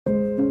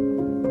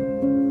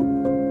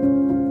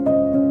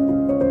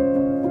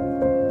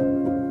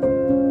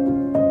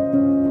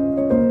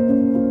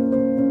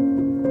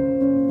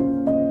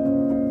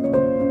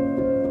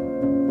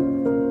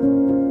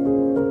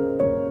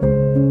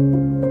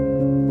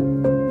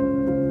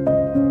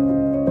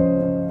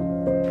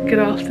good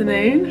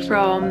afternoon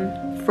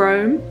from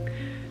Frome.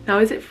 Now,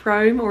 is it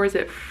Frome or is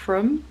it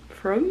from?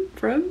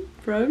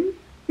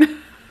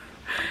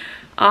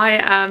 I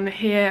am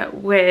here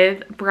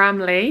with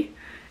Bramley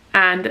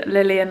and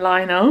Lily and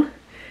Lionel,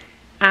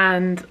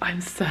 and I'm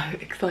so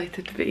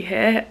excited to be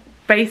here.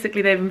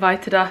 Basically, they've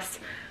invited us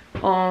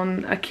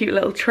on a cute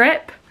little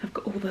trip. I've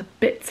got all the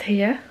bits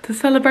here to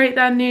celebrate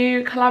their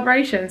new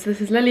collaboration. So this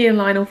is Lily and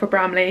Lionel for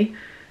Bramley,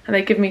 and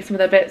they give me some of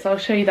their bits. I'll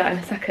show you that in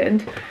a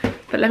second.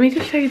 But let me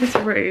just show you this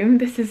room.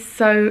 This is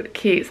so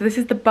cute. So this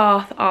is the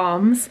bath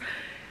arms,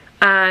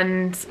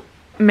 and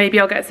maybe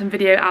I'll get some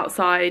video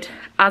outside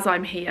as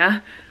I'm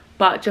here.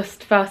 But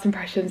just first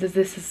impressions is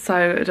this is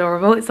so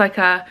adorable. It's like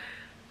a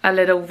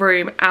little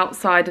room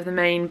outside of the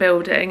main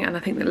building, and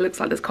I think that it looks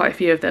like there's quite a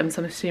few of them,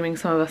 so I'm assuming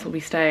some of us will be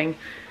staying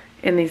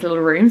in these little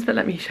rooms, but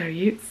let me show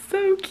you. It's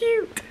so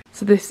cute.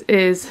 So this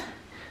is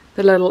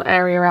the little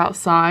area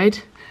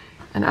outside,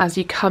 and as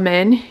you come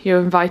in, you're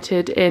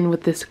invited in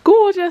with this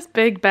gorgeous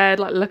big bed.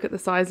 Like, look at the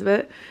size of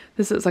it.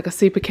 This looks like a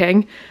super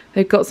king.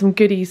 They've got some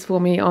goodies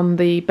for me on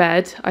the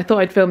bed. I thought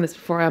I'd film this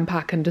before I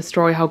unpack and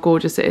destroy how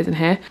gorgeous it is in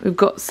here. We've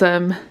got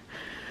some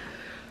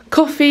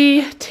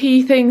coffee,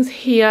 tea things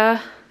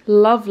here,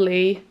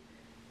 lovely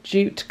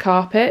jute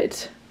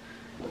carpet,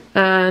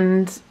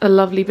 and a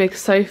lovely big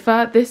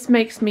sofa. This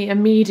makes me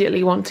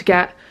immediately want to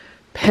get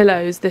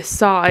pillows this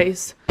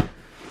size,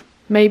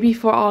 maybe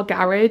for our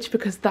garage,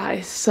 because that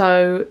is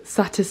so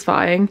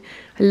satisfying.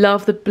 I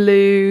love the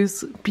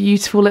blues,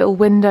 beautiful little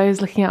windows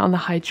looking out on the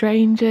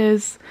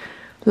hydrangeas.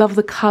 Love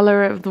the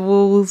colour of the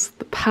walls,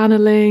 the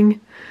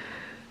panelling,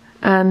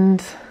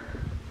 and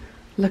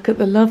look at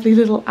the lovely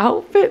little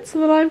outfits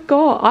that I've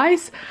got.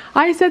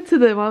 I said to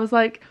them, I was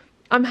like,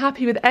 I'm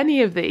happy with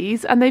any of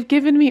these, and they've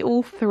given me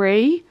all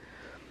three.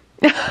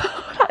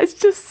 That is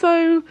just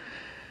so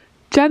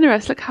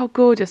generous. Look how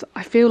gorgeous.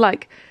 I feel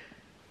like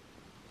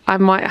I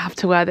might have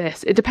to wear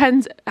this. It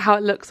depends how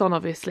it looks on,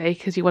 obviously,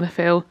 because you want to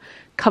feel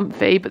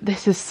comfy, but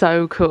this is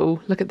so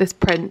cool. Look at this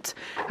print,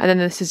 and then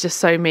this is just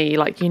so me.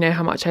 Like, you know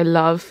how much I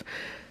love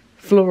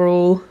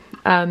floral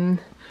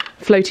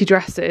floaty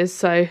dresses,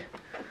 so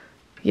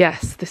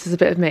yes, this is a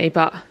bit of me,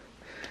 but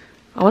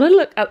I want to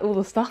look at all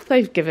the stuff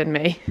they've given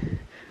me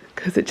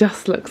because it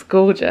just looks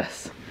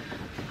gorgeous.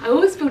 I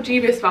always feel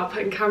dubious about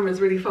putting cameras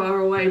really far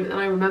away, but then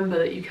I remember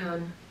that I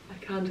can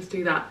just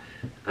do that.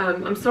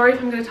 I'm sorry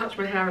if I'm going to touch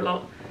my hair a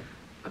lot.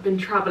 I've been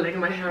travelling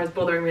and my hair is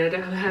bothering me. I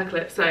don't have a hair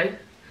clip, so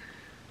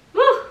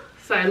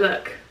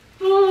look.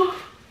 Oh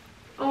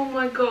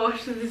my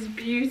gosh, this is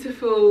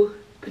beautiful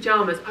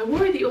pyjamas. I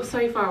worry that you're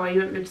so far away you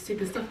won't be able to see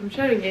the stuff I'm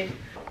showing you.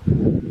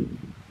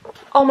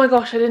 Oh my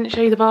gosh, I didn't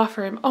show you the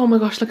bathroom. Oh my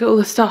gosh, look at all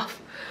the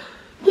stuff.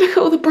 Look at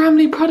all the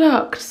Bramley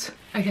products.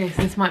 Okay,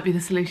 so this might be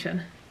the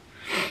solution.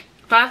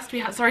 First, we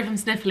had, sorry if I'm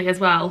sniffly as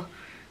well.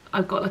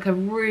 I've got like a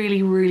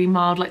really, really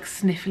mild, like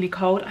sniffly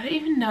cold. I don't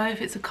even know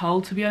if it's a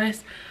cold, to be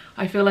honest.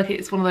 I feel like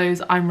it's one of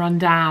those I'm run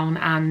down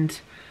and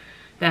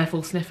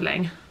therefore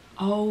sniffling.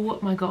 Oh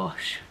my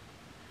gosh.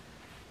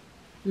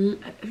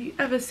 Have you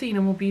ever seen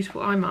a more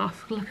beautiful eye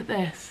mask? Look at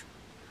this.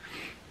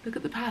 Look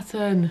at the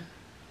pattern.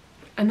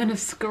 And then a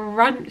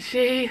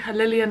scrunchie, a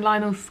Lily and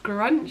Lionel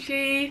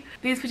scrunchie.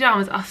 These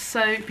pyjamas are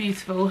so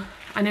beautiful.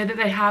 I know that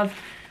they have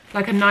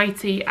like a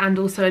nightie and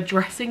also a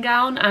dressing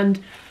gown,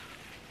 and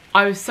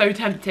I was so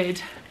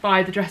tempted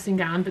by the dressing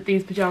gown, but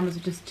these pyjamas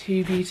are just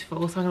too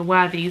beautiful, so I'm gonna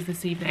wear these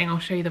this evening. I'll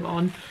show you them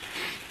on.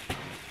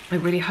 I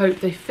really hope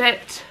they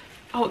fit.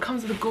 Oh, it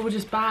comes with a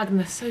gorgeous bag and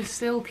they're so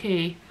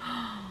silky.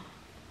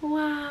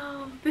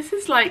 Wow, this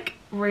is like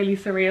really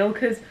surreal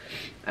because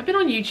I've been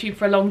on YouTube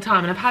for a long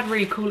time and I've had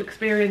really cool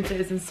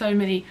experiences and so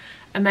many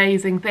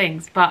amazing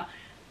things, but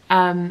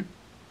I'm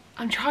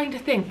trying to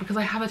think because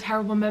I have a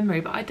terrible memory,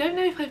 but I don't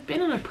know if I've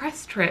been on a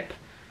press trip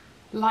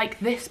like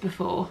this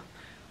before.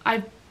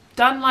 I've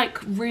done like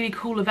really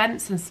cool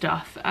events and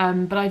stuff,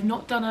 but I've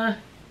not done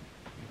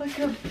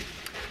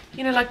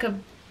like a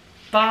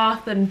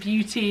bath and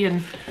beauty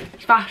and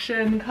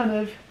fashion kind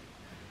of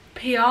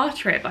PR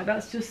trip. Like,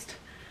 that's just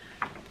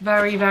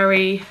very,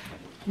 very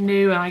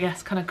new and I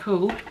guess kind of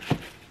cool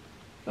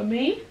for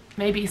me.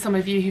 Maybe some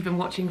of you who've been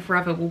watching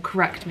forever will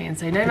correct me and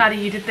say, no Maddie,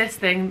 you did this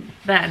thing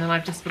then and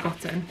I've just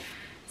forgotten.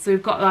 So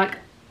we've got like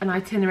an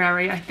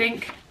itinerary. I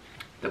think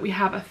that we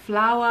have a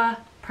flower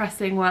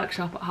pressing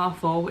workshop at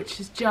 4:30, which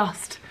is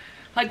just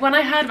like, when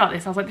I heard about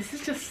this I was like, this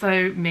is just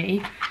so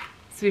me.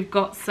 So we've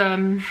got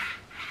some,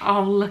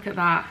 oh look at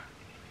that,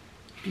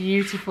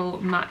 beautiful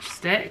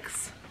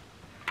matchsticks.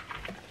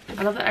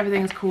 I love that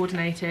everything is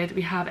coordinated.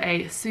 We have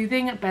a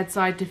soothing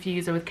bedside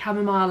diffuser with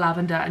chamomile,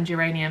 lavender and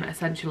geranium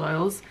essential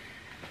oils,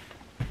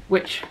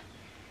 which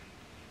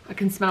I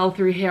can smell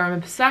through here. I'm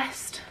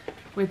obsessed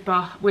with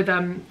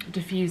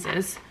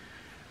diffusers,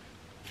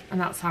 and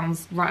that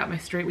sounds right up my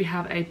street. We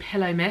have a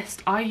pillow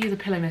mist. I use a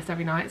pillow mist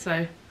every night,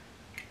 so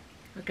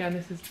again,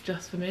 this is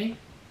just for me.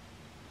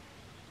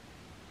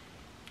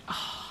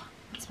 Oh,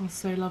 that smells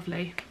so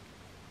lovely.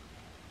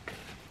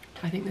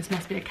 I think this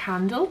must be a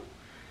candle.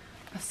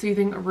 A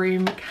soothing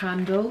room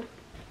candle.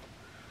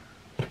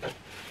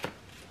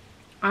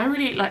 I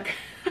really like,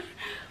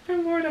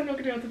 I'm worried I'm not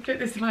gonna be able to fit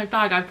this in my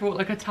bag. I brought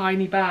like a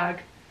tiny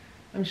bag.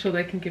 I'm sure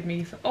they can give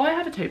me some. Oh, I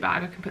have a tote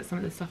bag. I can put some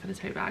of this stuff in a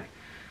tote bag.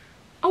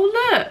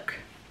 Oh, look.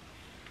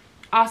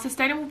 Our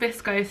sustainable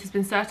viscose has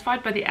been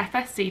certified by the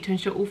FSC to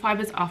ensure all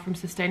fibres are from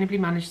sustainably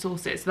managed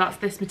sources. So that's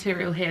this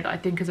material here that I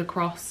think is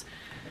across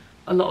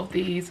a lot of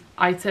these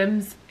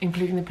items,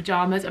 including the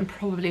pyjamas and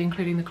probably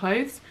including the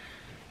clothes.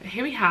 But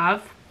here we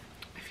have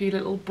a few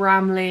little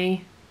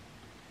Bramley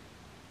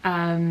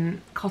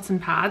cotton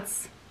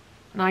pads.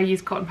 And I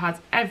use cotton pads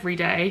every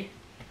day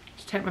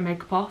to take my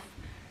makeup off.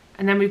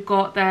 And then we've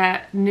got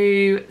their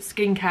new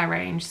skincare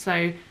range.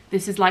 So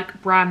this is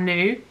like brand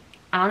new.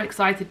 And I'm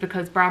excited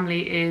because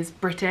Bramley is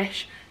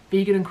British,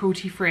 vegan and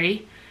cruelty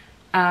free.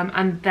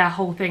 And their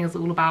whole thing is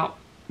all about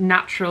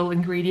natural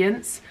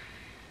ingredients.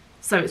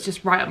 So it's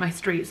just right up my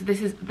street. So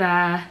this is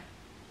their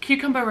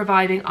cucumber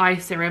reviving eye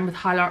serum with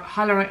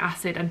hyaluronic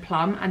acid and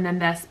plum. And then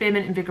their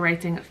spearmint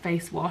invigorating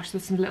face wash.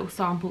 There's some little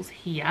samples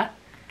here,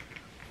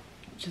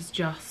 which is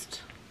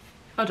just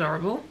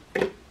adorable.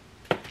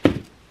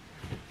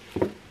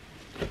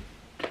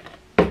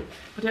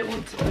 I don't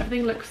want to,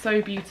 everything looks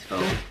so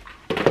beautiful.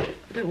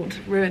 I don't want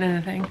to ruin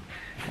anything.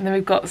 And then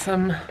we've got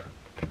some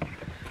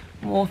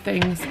more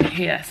things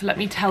here. So let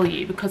me tell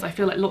you, because I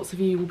feel like lots of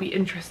you will be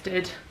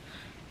interested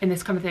in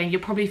this kind of thing.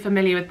 You're probably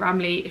familiar with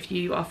Bramley if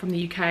you are from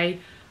the UK.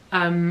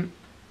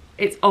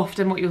 It's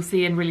often what you'll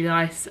see in really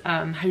nice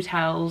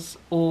hotels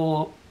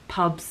or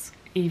pubs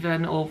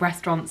even, or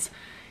restaurants.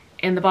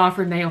 In the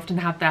bathroom they often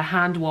have their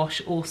hand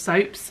wash or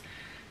soaps,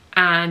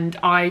 and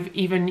I've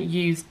even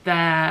used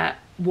their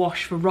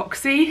wash for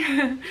Roxy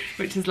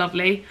which is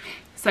lovely.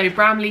 So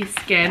Bramley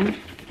Skin,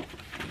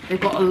 they've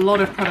got a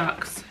lot of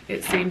products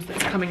it seems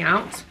that's coming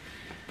out.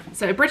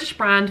 So a British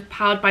brand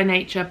powered by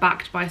nature,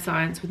 backed by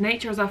science. With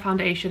nature as our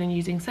foundation and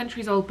using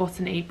centuries old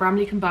botany,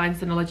 Bramley combines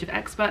the knowledge of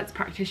experts,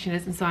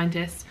 practitioners and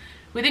scientists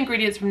with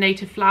ingredients from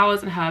native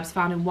flowers and herbs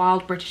found in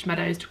wild British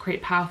meadows to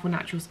create powerful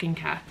natural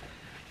skincare.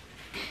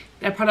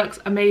 Their products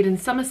are made in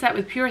Somerset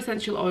with pure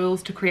essential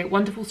oils to create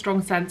wonderful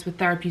strong scents with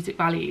therapeutic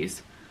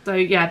values. So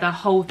yeah, the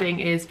whole thing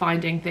is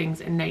finding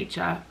things in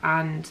nature,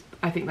 and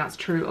I think that's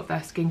true of their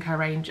skincare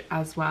range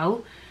as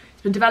well.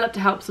 It's been developed to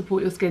help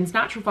support your skin's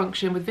natural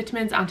function with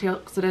vitamins,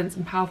 antioxidants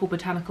and powerful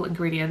botanical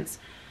ingredients.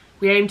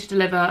 We aim to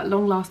deliver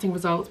long-lasting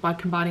results by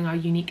combining our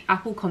unique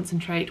apple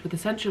concentrate with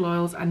essential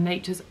oils and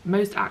nature's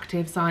most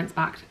active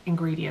science-backed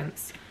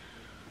ingredients.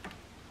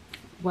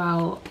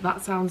 Well,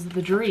 that sounds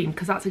the dream,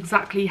 because that's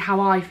exactly how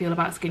I feel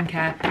about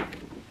skincare.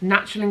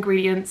 Natural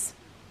ingredients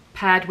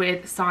paired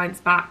with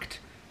science-backed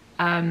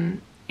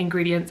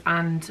ingredients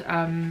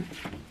and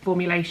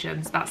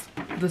formulations. That's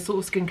the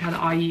sort of skincare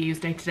that I use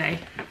day to day.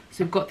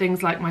 So we've got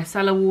things like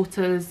micellar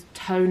waters,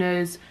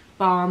 toners,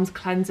 balms,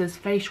 cleansers,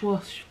 face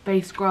wash,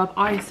 face scrub,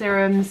 eye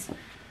serums,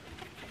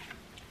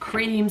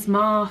 creams,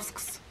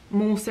 masks,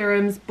 more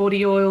serums,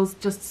 body oils,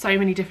 just so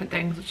many different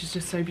things, which is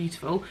just so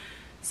beautiful.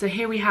 So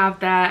here we have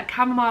their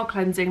chamomile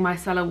cleansing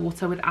micellar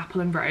water with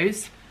apple and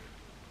rose.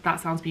 That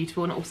sounds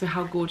beautiful, and also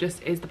how gorgeous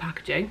is the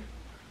packaging.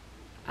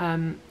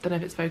 Don't know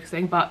if it's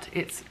focusing, but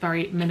it's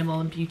very minimal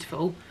and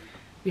beautiful.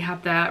 We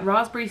have their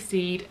raspberry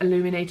seed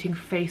illuminating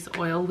face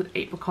oil with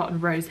apricot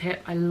and rose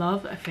hip. I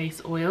love a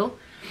face oil.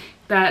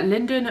 Their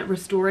linden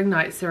restoring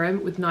night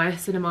serum with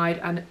niacinamide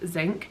and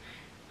zinc.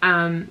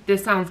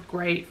 This sounds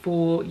great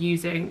for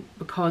using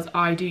because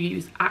I do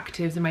use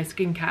actives in my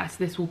skincare, so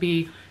this will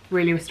be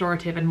really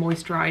restorative and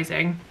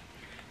moisturising.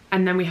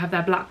 And then we have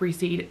their blackberry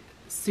seed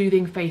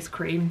soothing face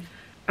cream.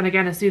 And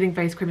again, a soothing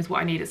face cream is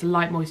what I need. It's a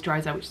light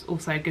moisturiser, which is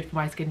also good for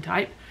my skin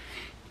type.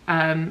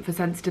 For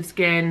sensitive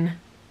skin,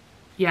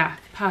 yeah,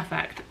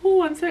 perfect.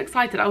 Oh, I'm so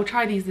excited. I'll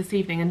try these this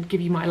evening and give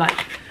you my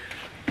like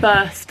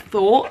first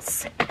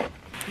thoughts.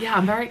 Yeah,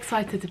 I'm very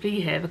excited to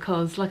be here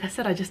because, like I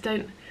said, I just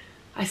don't,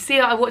 I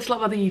watch a lot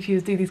of other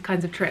YouTubers do these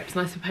kinds of trips,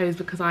 and I suppose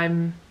because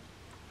I'm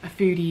a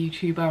foodie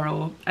YouTuber,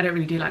 or I don't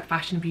really do like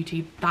fashion and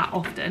beauty that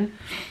often,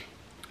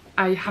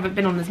 I haven't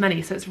been on as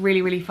many, so it's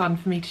really, really fun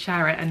for me to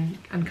share it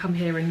and come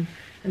here and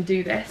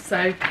do this.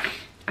 So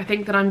I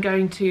think that I'm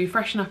going to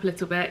freshen up a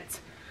little bit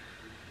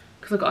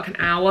because I've got like an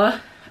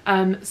hour.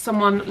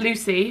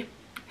 Lucy,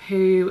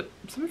 who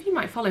some of you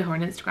might follow her on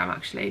Instagram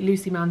actually,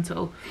 Lucy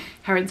Mantle,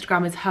 her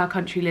Instagram is Her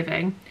Country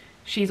Living.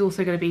 She's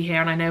also going to be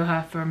here, and I know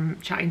her from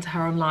chatting to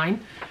her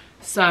online,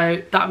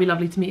 so that would be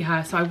lovely to meet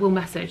her. So I will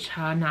message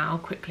her now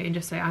quickly and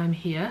just say I am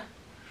here,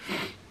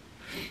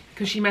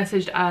 because she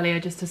messaged earlier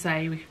just to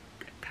say we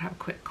have a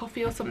quick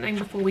coffee or something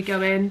before we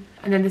go in.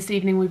 And then this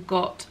evening we've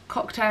got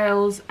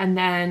cocktails, and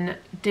then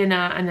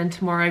dinner, and then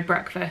tomorrow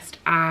breakfast,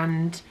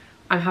 and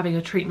I'm having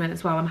a treatment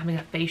as well. I'm having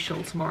a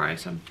facial tomorrow,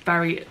 so I'm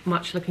very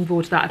much looking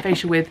forward to that. A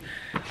facial with,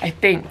 I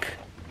think,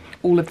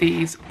 all of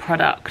these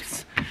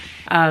products.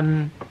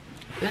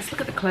 Let's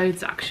look at the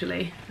clothes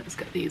actually. Let's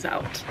get these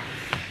out.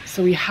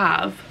 So we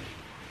have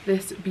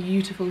this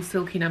beautiful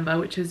silky number,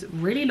 which is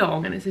really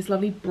long, and it's this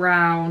lovely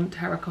brown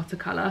terracotta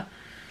colour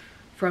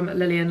from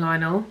Lily and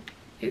Lionel.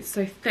 It's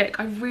so thick.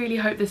 I really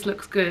hope this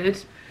looks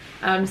good.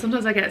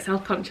 Sometimes I get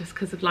self-conscious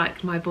because of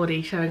like my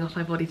body, showing off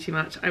my body too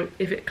much.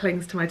 If it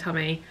clings to my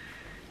tummy,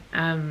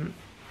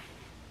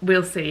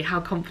 we'll see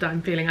how confident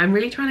I'm feeling. I'm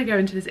really trying to go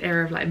into this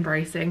era of like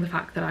embracing the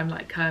fact that I'm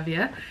like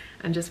curvier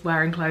and just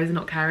wearing clothes and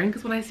not caring,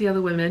 because when I see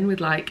other women with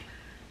like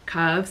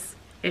curves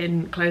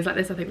in clothes like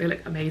this, I think they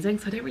look amazing.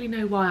 So I don't really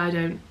know why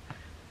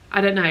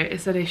I don't know,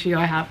 it's an issue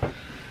I have.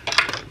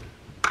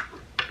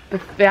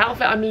 The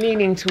outfit I'm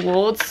leaning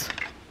towards,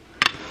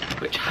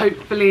 which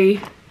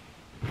hopefully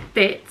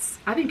fits,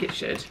 I think it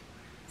should.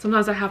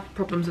 Sometimes I have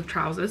problems with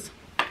trousers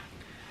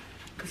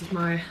because of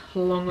my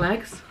long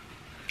legs.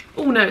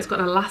 Oh no, it's got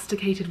an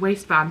elasticated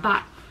waistband.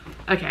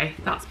 Okay,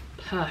 that's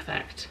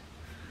perfect.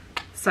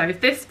 So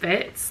if this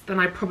fits, then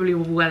I probably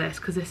will wear this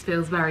because this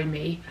feels very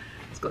me.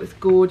 It's got this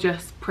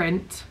gorgeous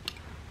print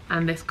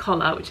and this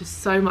collar, which is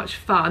so much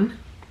fun.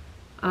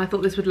 And I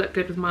thought this would look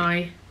good with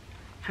my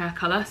hair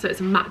colour. So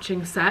it's a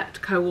matching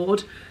set,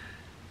 co-ord.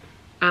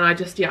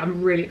 And yeah,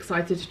 I'm really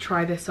excited to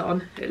try this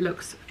on. It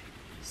looks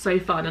so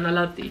fun, and I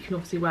love that you can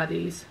obviously wear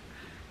these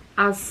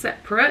as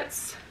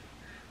separates.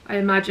 I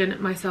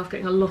imagine myself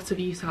getting a lot of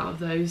use out of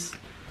those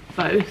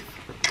both.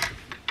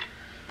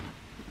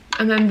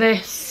 And then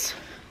this,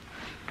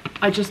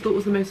 I just thought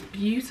was the most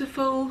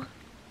beautiful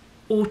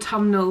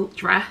autumnal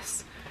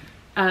dress.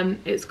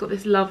 It's got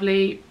this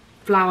lovely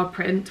flower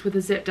print with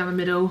a zip down the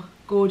middle,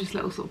 gorgeous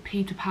little sort of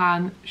Peter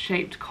Pan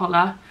shaped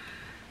collar.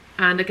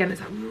 And again,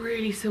 it's a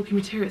really silky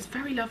material. It's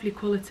very lovely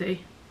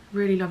quality,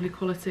 really lovely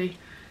quality.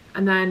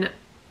 And then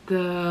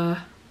the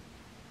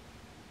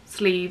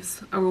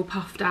sleeves are all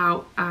puffed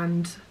out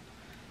and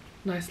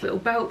nice little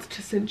belt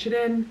to cinch it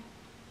in.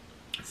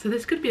 So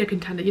this could be a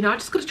contender. You know, I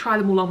just got to try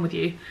them all on with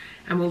you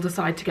and we'll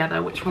decide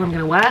together which one I'm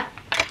going to wear.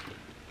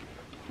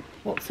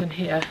 What's in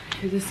here?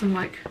 Is this some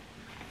like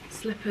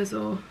slippers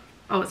or...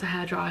 oh, it's a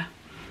hairdryer.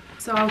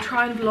 So I'll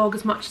try and vlog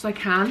as much as I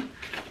can.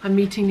 I'm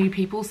meeting new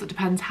people, so it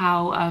depends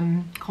how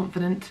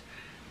confident.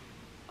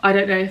 I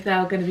don't know if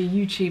they're going to be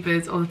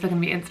YouTubers or if they're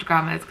going to be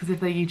Instagrammers, because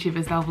if they're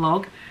YouTubers, they'll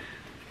vlog.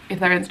 If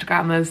they're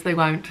Instagrammers, they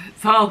won't.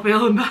 So I'll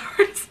feel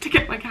embarrassed to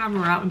get my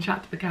camera out and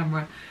chat to the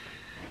camera.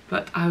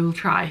 But I will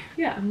try.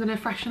 Yeah, I'm going to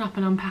freshen up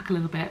and unpack a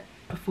little bit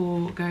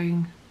before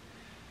going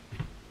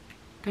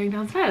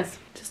downstairs.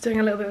 Just doing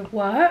a little bit of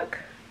work,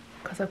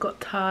 because I've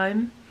got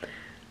time.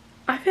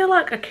 I feel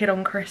like a kid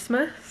on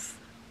Christmas.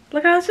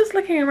 Like, I was just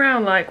looking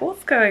around like,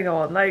 what's going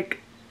on? Like,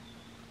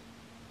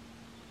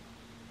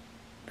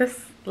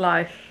 this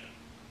life.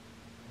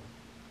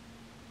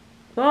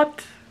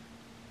 What?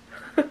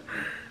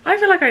 I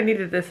feel like I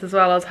needed this as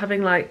well. I was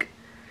having like,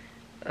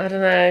 I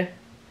don't know,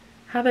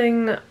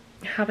 having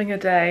a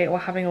day or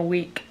having a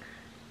week,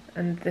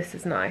 and this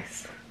is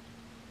nice.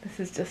 This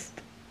is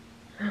just,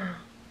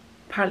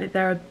 apparently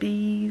there are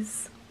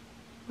bees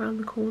around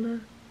the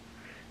corner.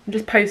 I'm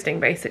just posting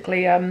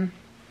basically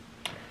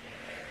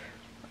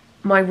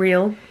my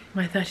reel,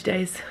 my 30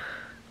 days,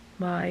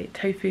 my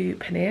tofu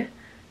paneer.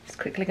 Just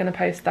quickly going to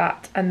post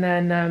that, and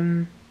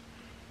then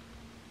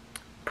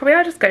probably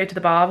I'll just go to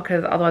the bar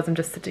because otherwise I'm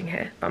just sitting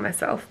here by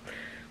myself.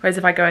 Whereas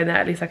if I go in there,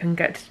 at least I can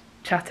get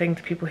chatting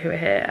to people who are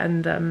here,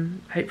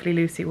 and hopefully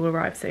Lucy will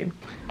arrive soon.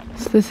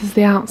 So this is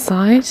the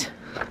outside,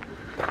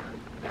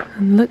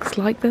 and looks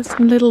like there's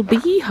some little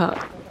bee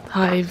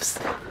hives.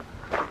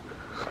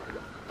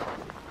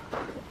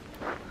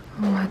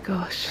 Oh my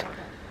gosh.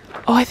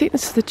 Oh, I think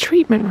this is the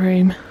treatment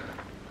room.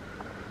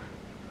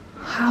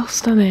 How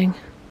stunning.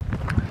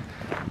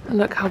 And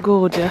look how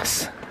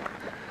gorgeous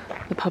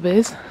the pub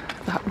is.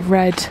 That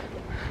red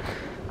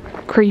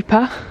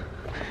creeper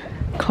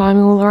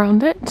climbing all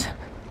around it.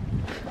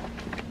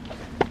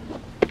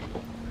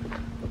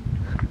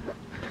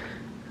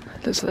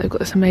 Looks like they've got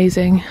this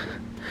amazing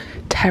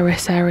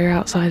terrace area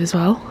outside as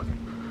well.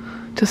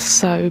 Just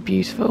so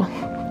beautiful.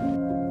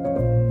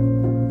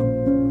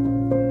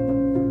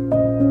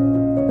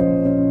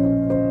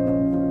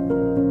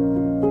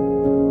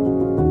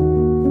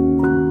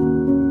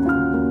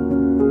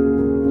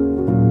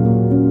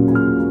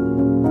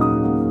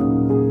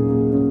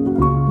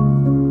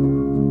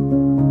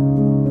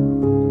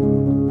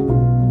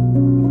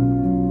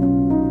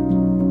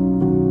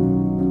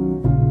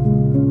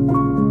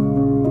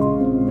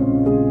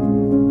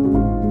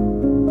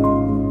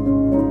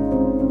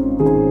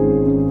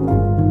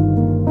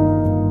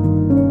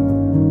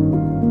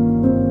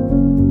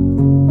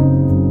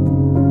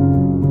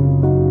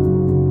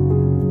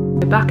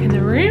 Back in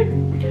the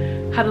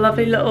room, had a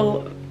lovely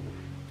little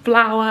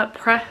flower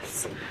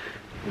press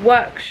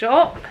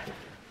workshop.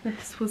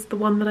 This was the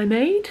one that I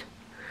made.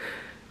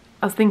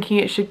 I was thinking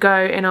it should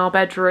go in our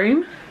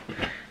bedroom,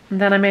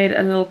 and then I made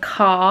a little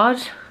card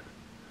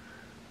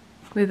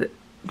with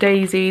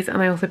daisies,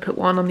 and I also put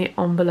one on the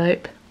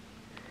envelope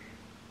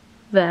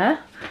there.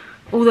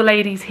 All the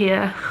ladies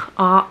here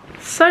are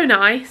so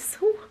nice.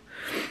 Ooh.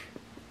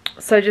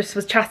 So just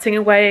was chatting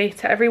away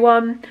to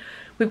everyone.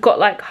 We've got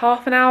like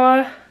half an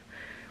hour.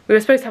 We were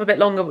supposed to have a bit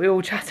longer, but we were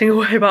all chatting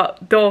away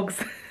about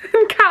dogs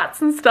and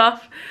cats and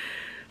stuff.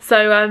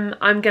 So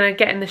I'm gonna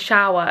get in the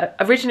shower.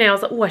 Originally I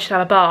was like, oh, I should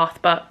have a bath,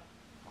 but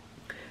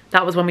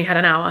That was when we had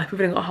an hour. We've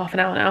only got half an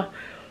hour now.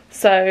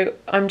 So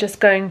I'm just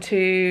going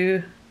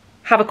to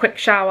have a quick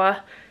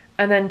shower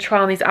and then try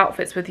on these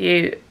outfits with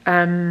you.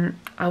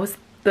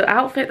 The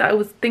outfit that I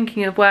was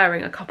thinking of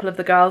wearing, a couple of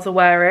the girls are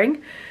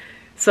wearing.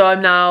 So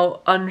I'm now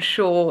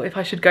unsure if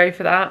I should go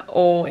for that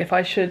or if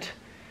I should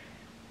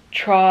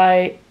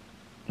try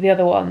the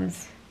other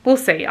ones. We'll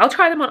see. I'll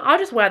try them on. I'll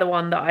just wear the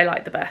one that I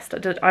like the best.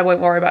 I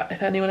won't worry about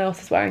if anyone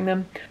else is wearing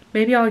them.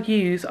 Maybe I'll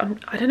use,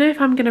 I don't know if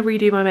I'm going to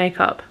redo my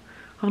makeup.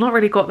 I've not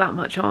really got that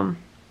much on.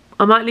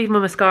 I might leave my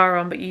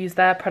mascara on but use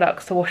their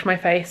products to wash my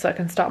face so I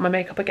can start my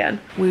makeup again.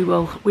 We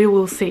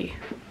will see.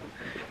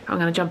 I'm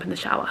going to jump in the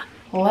shower.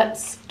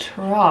 Let's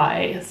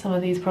try some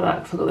of these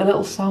products. I've got the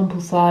little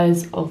sample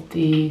size of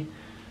the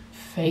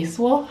face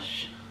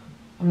wash.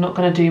 I'm not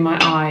going to do my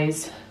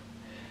eyes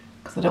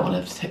because I don't want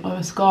to have to take my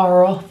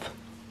mascara off.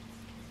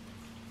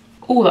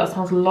 Oh, that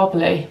smells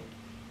lovely.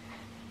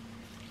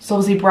 So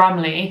obviously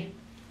Bramley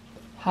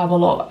have a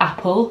lot of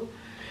apple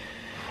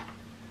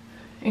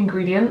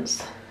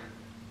ingredients,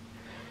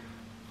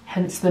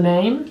 hence the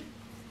name.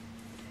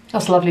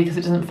 That's lovely because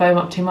it doesn't foam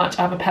up too much.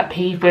 I have a pet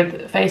peeve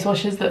with face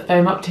washes that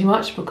foam up too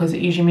much because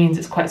it usually means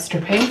it's quite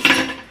stripping.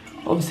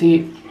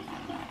 Obviously,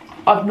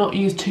 I've not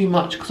used too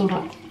much because I'm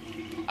not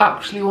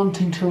actually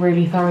wanting to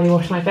really thoroughly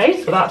wash my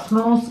face, but that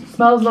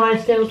smells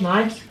nice, feels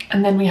nice.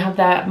 And then we have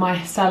there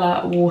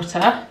micellar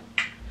water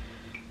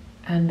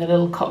and a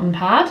little cotton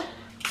pad.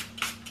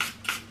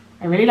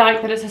 I really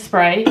like that it's a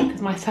spray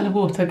because micellar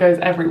water goes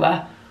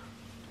everywhere.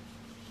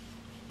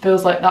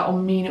 Feels like that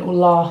will mean it will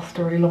last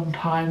a really long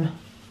time.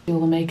 All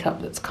the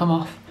makeup that's come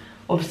off.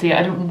 Obviously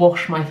I didn't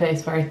wash my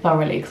face very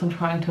thoroughly because I'm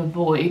trying to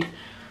avoid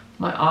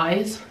my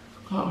eyes.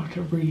 I have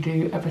to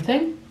redo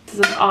everything. This is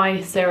an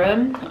eye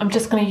serum. I'm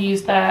just going to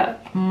use their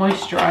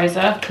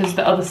moisturiser because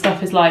the other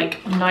stuff is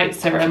like night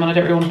serum and I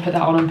don't really want to put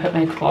that on and put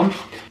makeup on.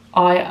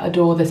 I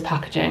adore this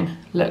packaging.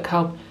 Look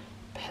how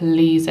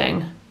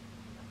pleasing.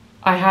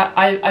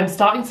 I'm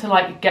starting to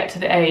like get to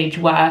the age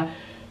where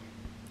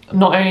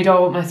not only do I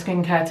want my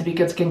skincare to be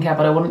good skincare,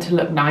 but I want it to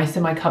look nice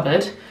in my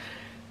cupboard.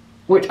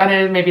 Which I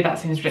know maybe that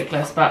seems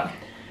ridiculous, but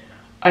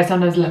I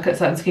sometimes look at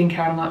certain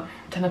skincare and I'm like,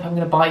 I don't know if I'm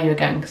going to buy you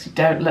again because you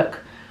don't look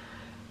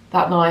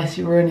that nice,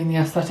 you're ruining the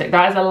aesthetic.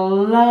 That is a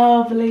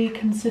lovely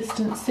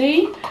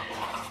consistency.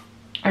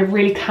 I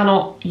really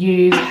cannot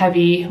use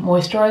heavy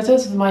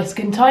moisturisers with my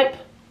skin type.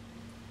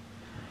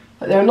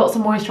 But there are lots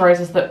of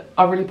moisturisers that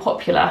are really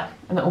popular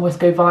and that almost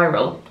go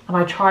viral. And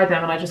I try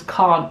them and I just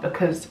can't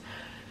because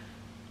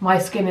my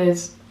skin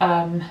is,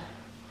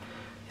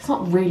 it's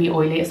not really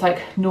oily, it's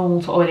like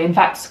normal to oily. In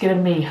fact, Skin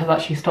and Me has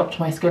actually stopped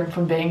my skin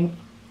from being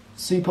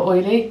super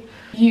oily.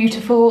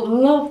 Beautiful,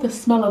 love the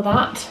smell of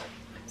that.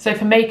 So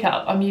for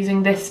makeup, I'm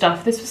using this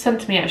stuff. This was sent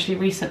to me actually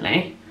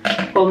recently.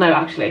 Well, no,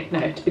 actually,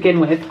 no, to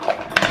begin with.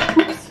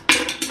 Oops.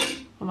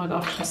 Oh my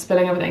gosh, I'm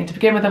spilling everything. To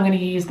begin with, I'm gonna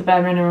use the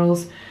Bare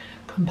Minerals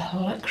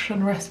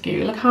Complexion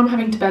Rescue. Look how I'm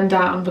having to bend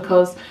down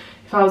because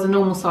if I was a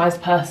normal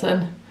sized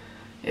person,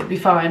 it'd be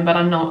fine, but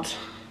I'm not.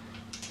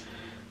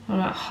 I'm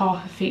about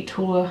half a feet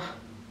taller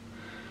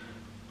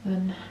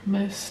than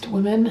most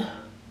women.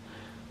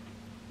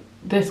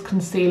 This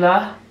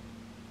concealer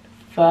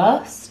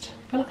first.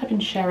 I feel like I've been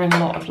sharing a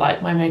lot of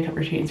like my makeup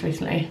routines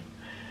recently.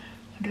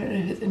 I don't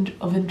know if it's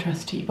of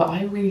interest to you, but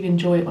I really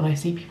enjoy it when I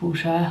see people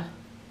share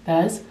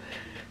theirs.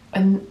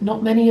 And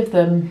not many of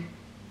them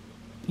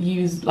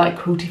use like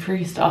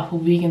cruelty-free stuff or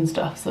vegan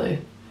stuff, so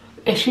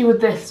the issue with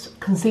this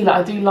concealer,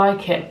 I do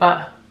like it,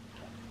 but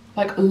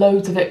like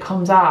loads of it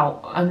comes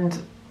out and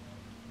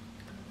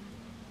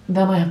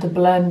then I have to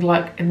blend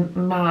like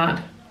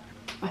mad.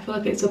 I feel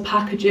like it's a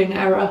packaging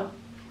error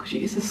because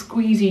it's a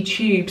squeezy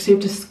tube, so you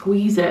have to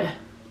squeeze it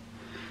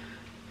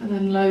and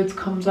then loads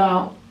comes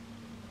out.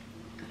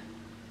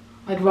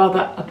 I'd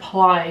rather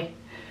apply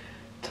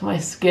to my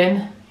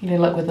skin, you know,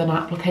 like with an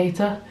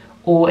applicator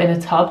or in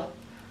a tub,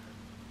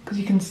 because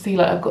you can see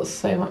like I've got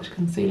so much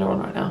concealer on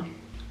right now.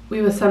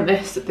 We were sent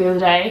this the other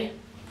day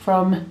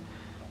from,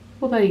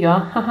 well there you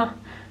are,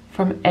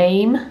 from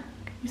AIM. Can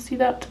you see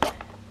that?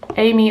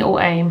 Amy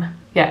or AIM?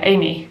 Yeah,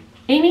 Amy.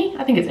 Amy?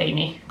 I think it's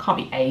Amy. Can't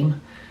be AIM.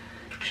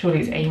 Surely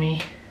it's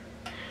Amy.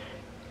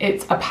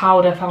 It's a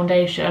powder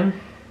foundation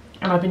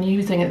and I've been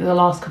using it the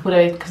last couple of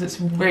days because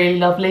it's really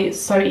lovely. It's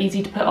so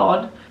easy to put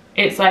on.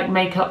 It's like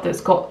makeup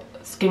that's got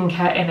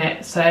skincare in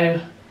it,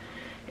 so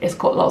it's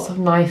got lots of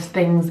nice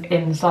things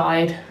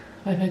inside.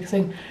 Am I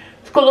focusing?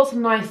 It's got lots of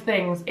nice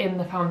things in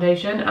the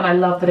foundation and I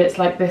love that it's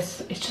like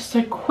this. It's just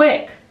so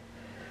quick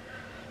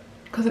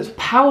because it's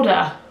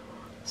powder.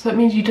 So it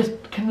means you just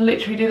can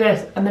literally do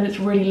this and then it's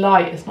really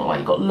light. It's not like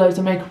you've got loads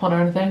of makeup on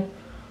or anything.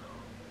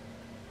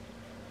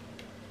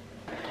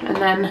 And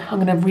then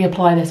I'm going to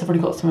reapply this. I've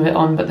already got some of it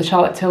on, but the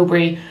Charlotte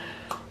Tilbury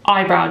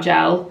eyebrow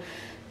gel.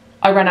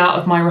 I ran out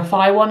of my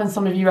Refi one and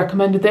some of you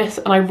recommended this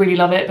and I really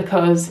love it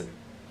because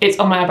it's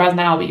on my eyebrows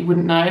now but you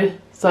wouldn't know.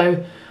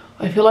 So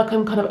I feel like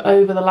I'm kind of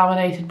over the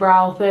laminated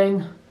brow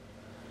thing.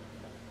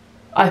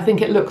 I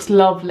think it looks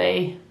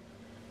lovely.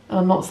 And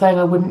I'm not saying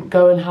I wouldn't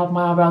go and have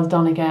my eyebrows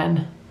done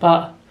again,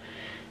 but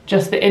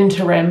just the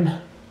interim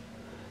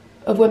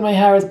of when my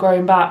hair is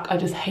growing back. I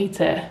just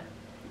hate it.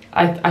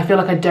 I feel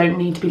like I don't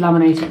need to be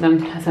laminated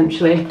them,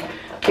 essentially.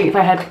 I think if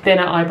I had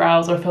thinner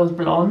eyebrows or if I was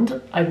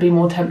blonde, I'd be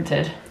more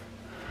tempted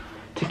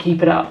to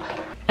keep it up.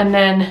 And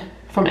then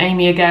from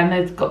Amy again,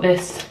 they've got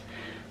this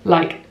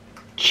like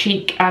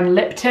cheek and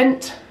lip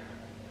tint.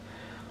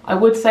 I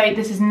would say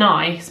this is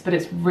nice, but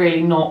it's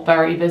really not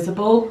very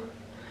visible.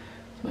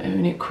 It's my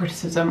only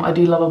criticism. I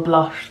do love a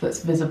blush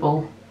that's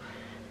visible.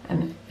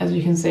 And as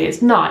you can see,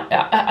 it's nice.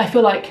 I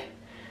feel like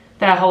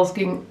their whole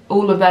skin,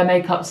 all of their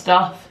makeup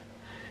stuff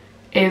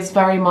is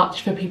very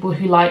much for people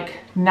who like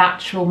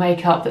natural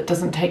makeup that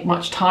doesn't take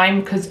much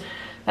time, because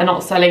they're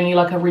not selling you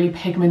like a really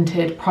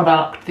pigmented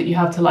product that you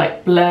have to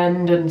like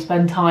blend and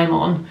spend time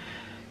on.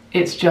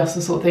 It's just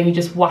the sort of thing you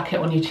just whack it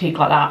on your cheek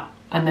like that,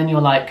 and then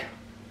you're like,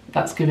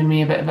 that's giving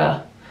me a bit of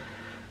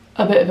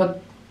a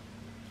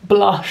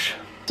blush.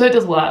 So it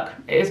does work.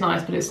 It is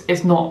nice, but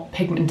it's not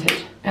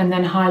pigmented. And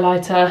then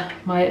highlighter,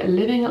 my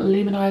Living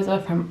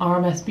Luminizer from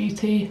RMS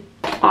Beauty.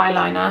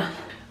 Eyeliner.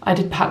 I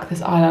did pack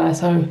this eyeliner,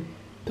 so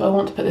do I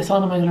want to put this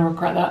on? Am I going to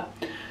regret that?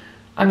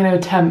 I'm going to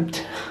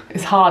attempt.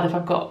 It's hard if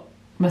I've got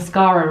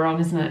mascara on,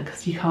 isn't it?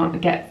 Because you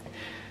can't get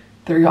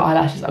through your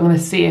eyelashes. I'm going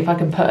to see if I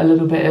can put a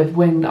little bit of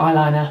winged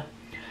eyeliner,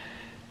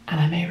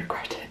 and I may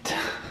regret it.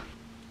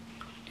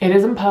 It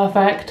isn't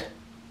perfect,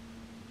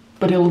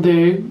 but it'll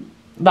do.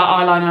 That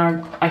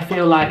eyeliner, I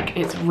feel like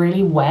it's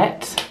really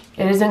wet.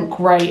 It isn't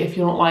great if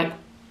you're not like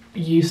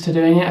used to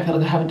doing it. I feel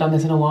like I haven't done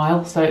this in a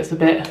while, so it's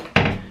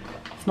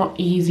not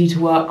easy to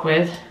work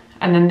with.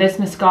 And then this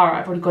mascara,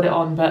 I've already got it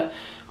on, but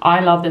I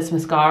love this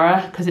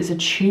mascara because it's a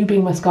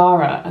tubing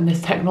mascara, and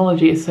this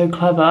technology is so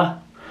clever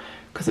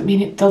because it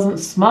means it doesn't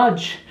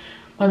smudge.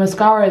 My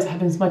mascaras have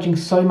been smudging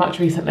so much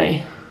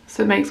recently.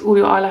 So it makes all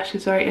your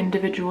eyelashes very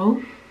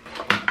individual.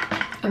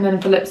 And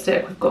then for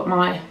lipstick, we've got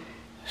my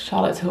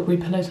Charlotte Tilbury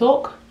Pillow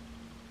Talk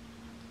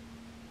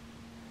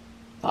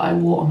that I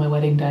wore on my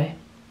wedding day.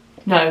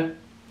 No,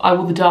 I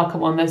wore the darker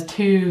one. There's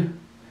two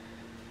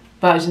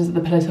versions of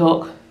the Pillow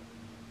Talk.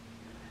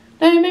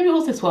 No, maybe it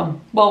was this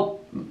one. Well,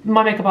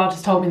 my makeup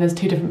artist told me there's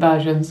two different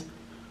versions.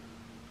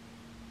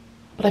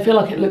 But I feel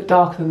like it looked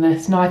darker than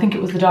this. No, I think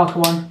it was the darker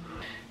one.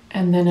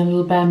 And then a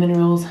little Bare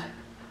Minerals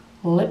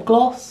lip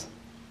gloss.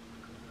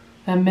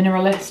 A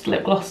Mineralist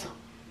lip gloss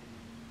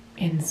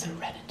in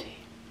Serenity.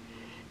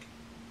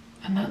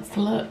 And that's the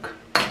look.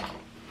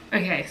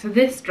 Okay, so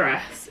this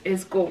dress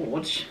is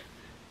gorge,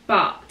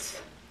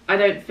 but I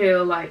don't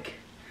feel like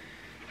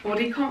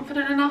body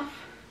confident enough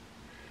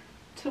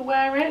to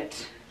wear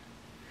it.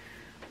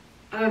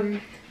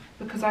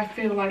 Because I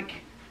feel like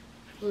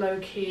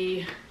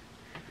low-key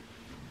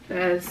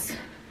there's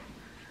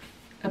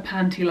a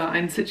panty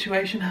line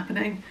situation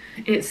happening.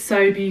 It's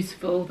so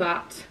beautiful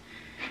that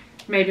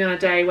maybe on a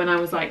day when I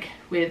was like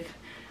with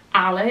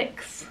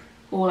Alex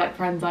or like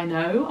friends I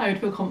know, I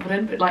would feel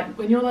confident, but like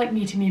when you're like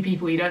meeting new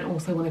people, you don't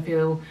also want to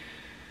feel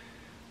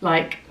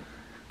like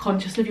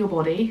conscious of your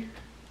body.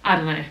 I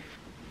don't know.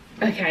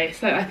 Okay,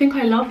 so I think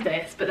I love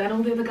this, but then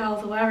all the other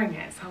girls are wearing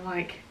it, so I'm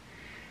like,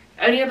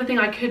 only other thing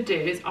I could do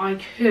is I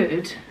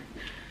could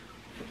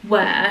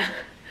wear,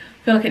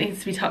 I feel like it needs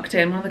to be tucked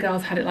in. One of the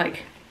girls had it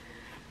like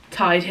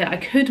tied here. I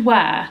could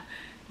wear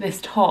this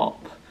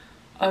top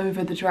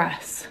over the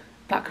dress.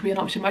 That could be an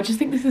option. But I just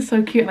think this is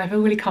so cute and I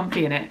feel really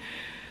comfy in it.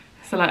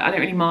 So like, I don't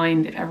really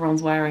mind if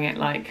everyone's wearing it,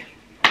 like,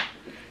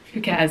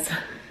 who cares?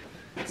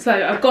 So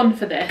I've gone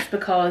for this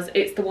because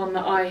it's the one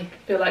that I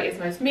feel like is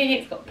most me.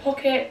 It's got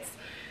pockets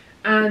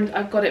and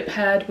I've got it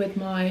paired with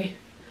my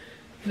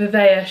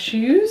Vivea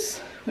shoes,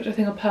 which I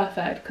think are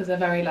perfect because they're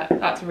very like,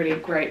 that's really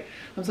great.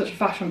 I'm such a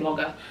fashion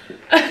blogger.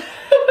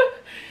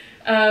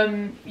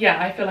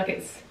 Yeah, I feel like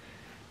it's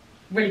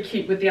really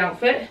cute with the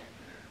outfit.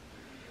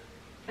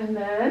 And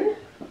then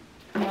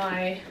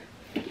my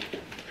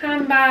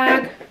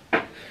handbag.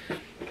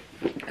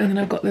 And then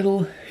I've got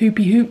little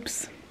hoopy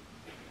hoops.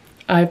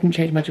 I haven't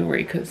changed my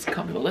jewellery because I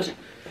can't be bothered.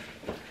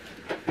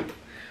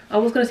 I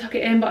was going to tuck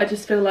it in, but I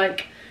just feel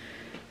like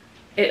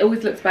it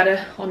always looks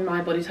better on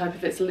my body type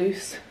if it's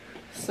loose.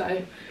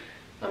 So,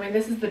 I mean,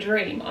 this is the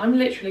dream. I'm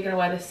literally going to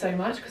wear this so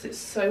much because it's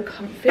so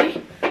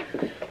comfy.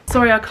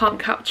 Sorry I can't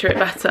capture it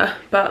better,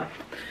 but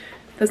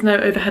there's no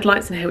overhead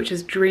lights in here, which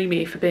is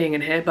dreamy for being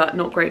in here, but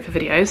not great for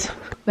videos.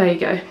 There you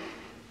go.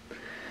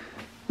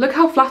 Look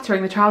how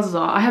flattering the trousers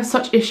are. I have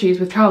such issues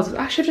with trousers.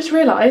 Actually, I've just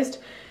realised,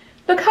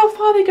 look how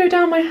far they go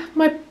down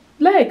my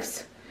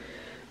legs.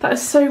 That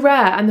is so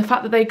rare. And the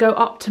fact that they go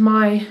up to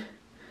my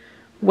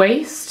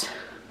waist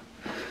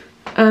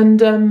and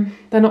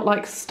they're not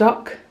like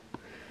stuck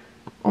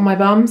on my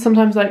bum.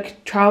 Sometimes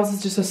like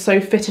trousers just are so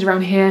fitted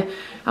around here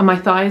and my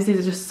thighs.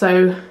 These are just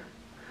so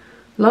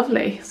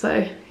lovely.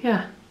 So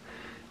yeah,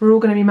 we're all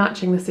going to be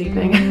matching this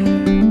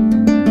evening.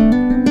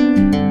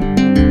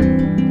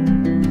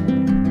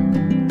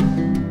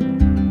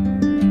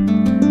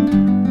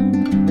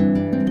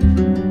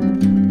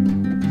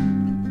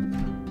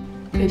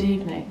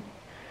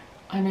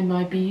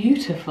 My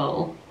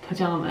beautiful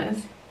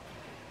pajamas.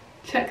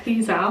 Check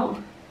these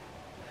out.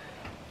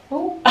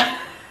 Oh,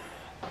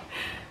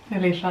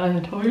 Nearly fell in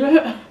the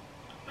toilet.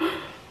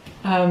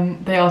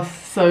 They are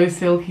so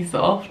silky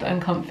soft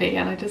and comfy,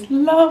 and I just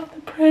love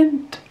the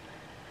print.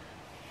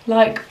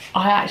 Like,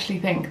 I actually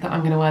think that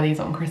I'm gonna wear these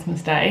on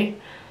Christmas Day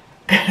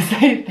because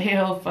they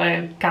feel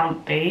so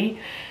comfy,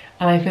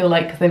 and I feel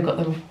like, because they've got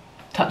the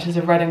touches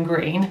of red and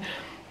green,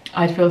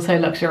 I'd feel so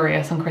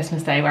luxurious on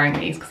Christmas Day wearing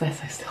these because they're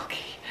so silky.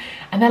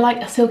 And they're like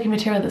a silky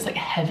material that's like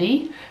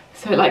heavy,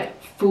 so it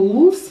like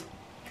falls.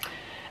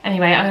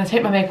 Anyway, I'm gonna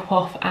take my makeup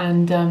off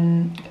and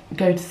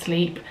go to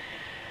sleep.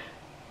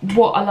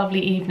 What a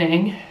lovely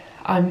evening.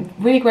 I'm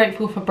really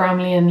grateful for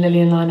Bramley and Lily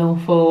and Lionel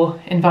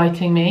for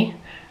inviting me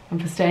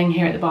and for staying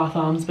here at the Bath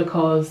Arms,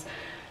 because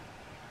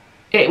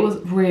it was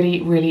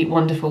really, really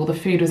wonderful. The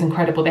food was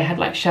incredible. They had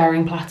like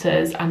sharing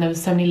platters, and there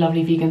was so many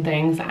lovely vegan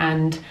things,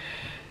 and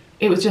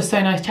it was just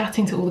so nice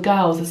chatting to all the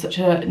girls. There's such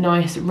a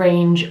nice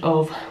range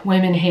of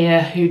women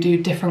here who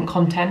do different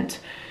content.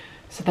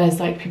 So there's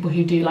like people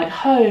who do like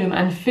home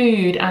and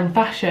food and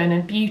fashion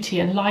and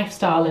beauty and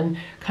lifestyle and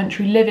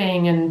country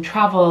living and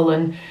travel,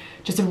 and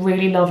just a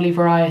really lovely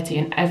variety,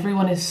 and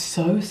everyone is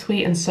so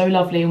sweet and so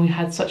lovely, and we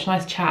had such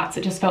nice chats.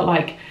 It just felt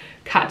like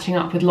catching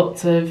up with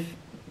lots of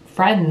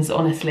friends,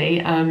 honestly.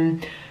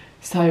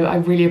 So I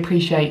really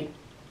appreciate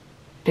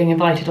being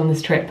invited on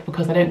this trip,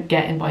 because I don't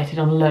get invited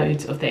on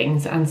loads of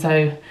things, and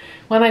so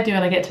when I do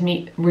and I get to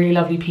meet really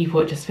lovely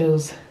people, it just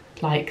feels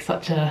like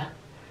such a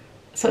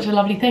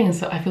lovely thing.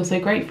 So I feel so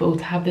grateful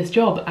to have this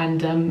job,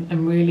 and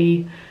I'm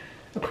really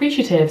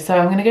appreciative. So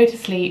I'm gonna go to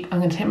sleep,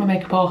 I'm gonna take my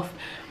makeup off,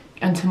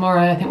 and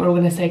tomorrow I think we're all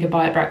gonna say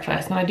goodbye at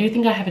breakfast. And I do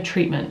think I have a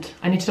treatment.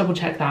 I need to double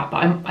check that, but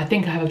I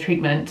think I have a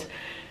treatment,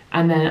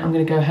 and then I'm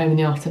gonna go home in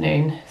the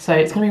afternoon. So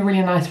it's gonna be a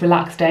really nice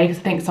relaxed day, because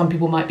I think some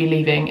people might be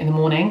leaving in the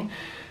morning.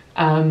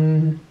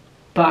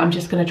 But I'm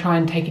just gonna try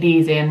and take it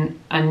easy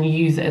and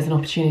use it as an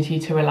opportunity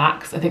to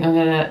relax. I think I'm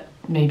gonna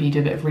maybe do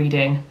a bit of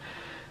reading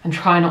and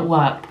try not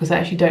work, because I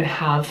actually don't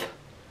have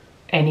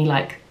any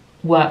like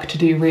work to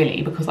do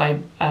really, because I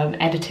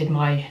edited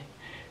my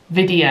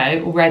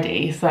video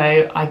already,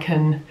 so I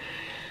can,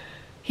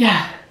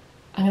 yeah,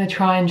 I'm gonna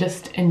try and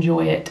just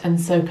enjoy it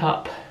and soak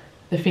up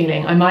the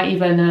feeling. I might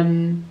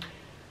even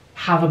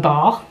have a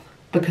bath,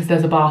 because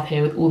there's a bath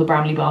here with all the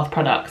Bramley bath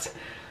products.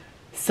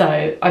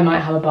 So I might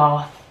have a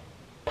bath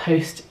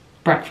post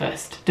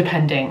breakfast,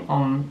 depending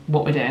on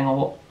what we're doing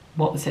or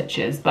what the sitch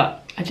is.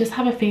 But I just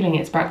have a feeling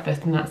it's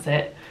breakfast and that's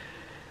it.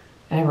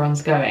 And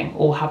everyone's going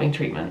or having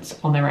treatments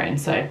on their own.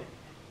 So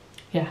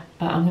yeah,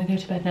 but I'm gonna go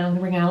to bed now. I'm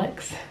gonna ring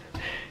Alex,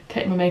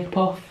 take my makeup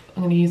off.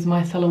 I'm gonna use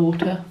my micellar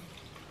water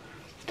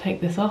to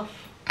take this off.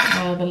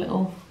 The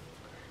little,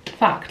 in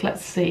fact,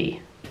 let's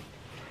see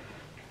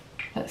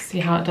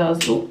how it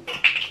does. Ooh.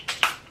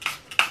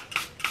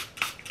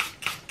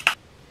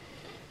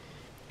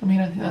 I mean,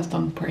 I think that's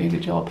done a pretty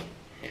good job,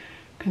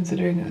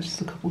 considering it's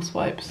just a couple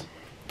swipes.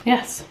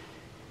 Yes,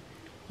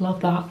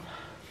 love that.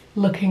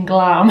 Looking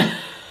glam.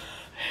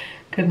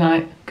 Good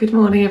night. Good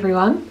morning,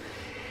 everyone.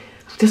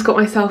 I've just got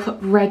myself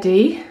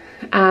ready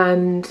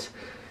and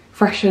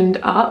freshened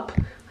up.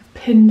 I've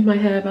pinned my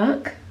hair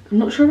back. I'm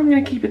not sure if I'm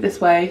going to keep it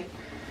this way.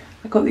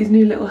 I got these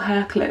new little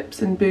hair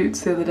clips in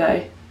Boots the other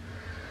day.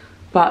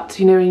 But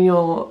you know, when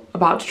you're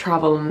about to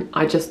travel and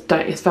I just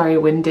don't, it's very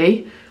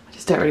windy. I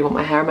just don't really want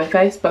my hair on my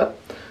face, but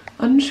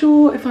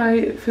unsure if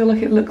I feel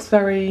like it looks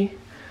very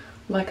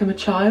like I'm a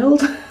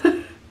child.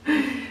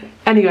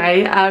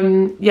 Anyway,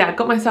 yeah,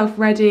 got myself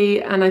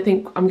ready, and I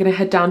think I'm gonna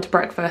head down to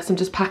breakfast. I'm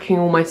just packing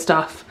all my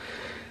stuff,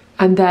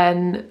 and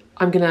then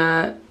I'm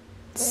gonna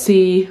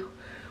see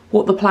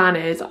what the plan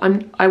is.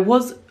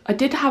 I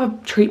did have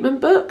a treatment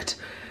booked,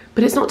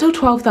 but it's not till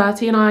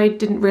 12:30, and I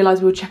didn't realise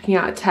we were checking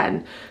out at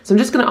 10. So I'm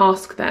just gonna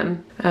ask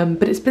them.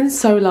 But it's been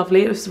so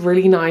lovely. It was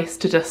really nice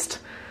to just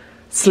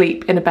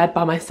sleep in a bed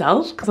by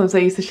myself, because I'm so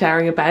used to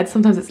sharing a bed.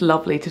 Sometimes it's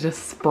lovely to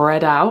just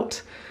spread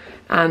out,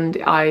 and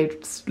I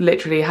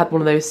literally had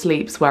one of those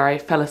sleeps where I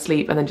fell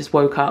asleep and then just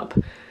woke up.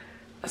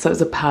 So it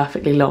was a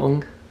perfectly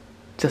long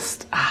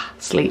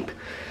sleep.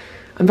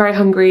 I'm very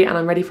hungry and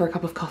I'm ready for a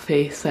cup of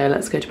coffee, so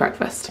let's go to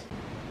breakfast.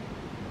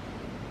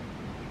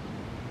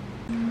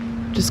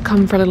 Just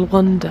come for a little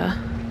wander.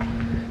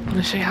 I want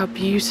to show you how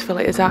beautiful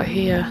it is out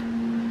here.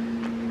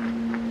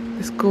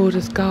 This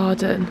gorgeous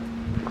garden.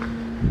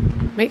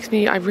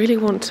 I really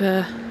want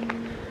to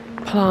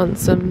plant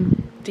some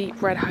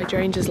deep red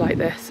hydrangeas like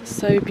this. It's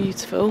so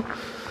beautiful.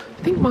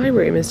 I think my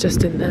room is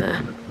just in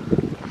there.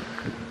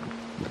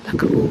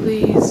 Look at all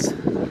these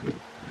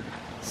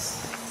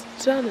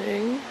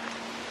stunning,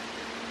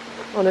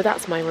 oh no,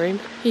 that's my room.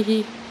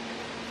 Hee.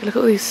 Look at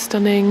all these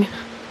stunning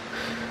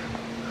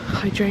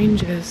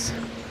hydrangeas.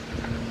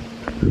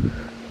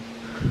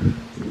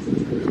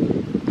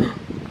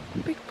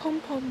 Big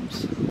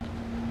pom-poms.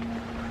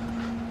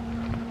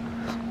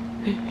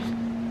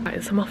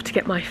 Right, so I'm off to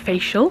get my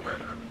facial.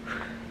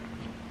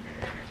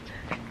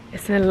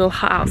 It's in a little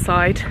hut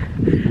outside.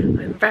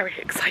 I'm very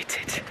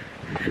excited.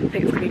 I think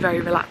it's going to be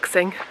very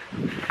relaxing.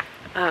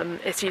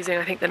 It's using,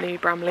 I think, the new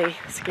Bramley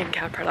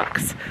skincare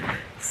products.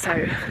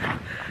 So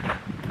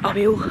I'll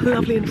be all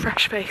lovely and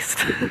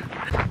fresh-faced.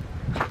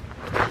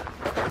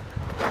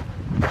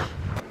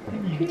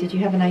 lovely. Did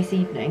you have a nice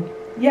evening?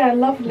 Yeah,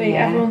 lovely.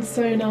 Yeah. Everyone's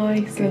so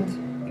nice. Good.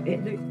 And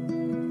It looks...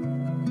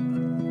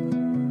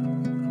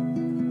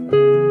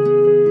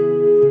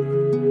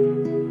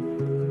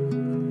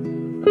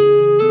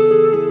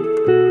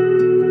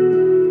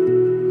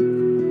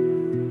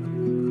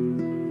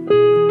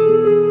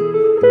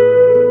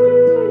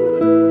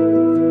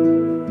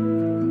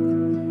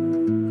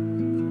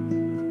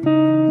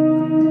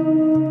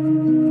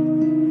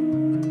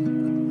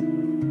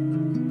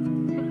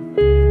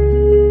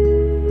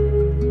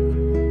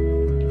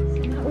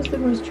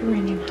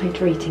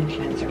 Hydrating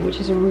cleanser, which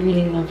is a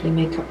really lovely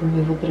makeup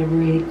removal but a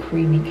really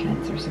creamy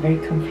cleanser, so very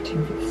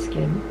comforting for the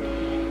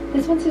skin.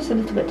 This one's just a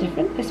little bit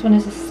different. This one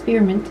is a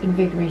spearmint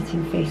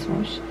invigorating face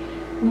wash,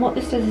 and what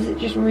this does is it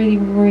just really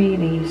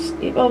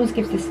it always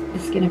gives the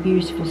skin a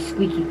beautiful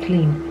squeaky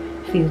clean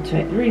feel to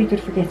it. Really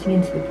good for getting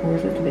into the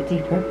pores a little bit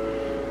deeper.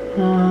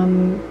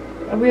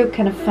 A real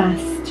kind of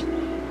fast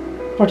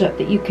product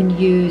that you can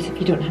use if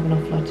you don't have an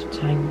awful lot of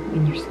time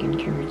in your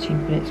skincare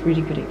routine, but it's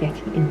really good at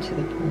getting into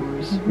the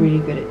pores, really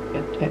good at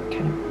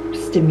kind of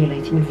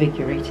stimulating,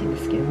 invigorating the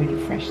skin, really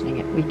freshening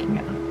it, waking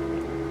it up.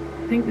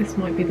 I think this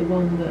might be the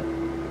one that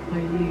I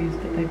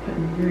used that they put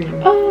in the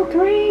room. Oh,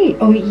 great!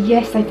 Oh,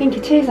 yes, I think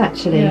it is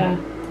actually. Yeah,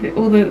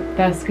 all their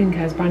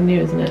skincare is brand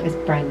new, isn't it? It's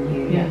brand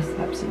new, Yeah. yes,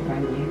 absolutely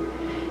brand new.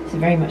 It's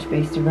very much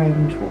based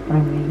around what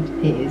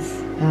Bramley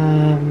is,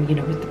 you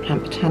know, with the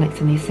plant botanics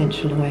and the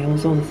essential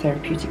oils, all the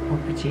therapeutic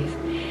properties,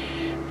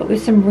 but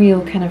with some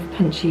real kind of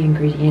punchy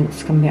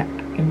ingredients coming out,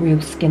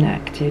 real skin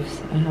actives,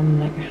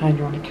 like your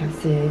hyaluronic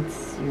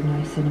acids, your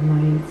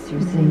niacinamides,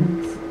 your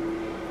zincs.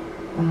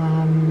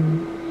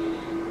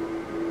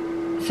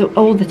 So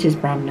all that is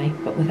Bramley,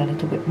 but with a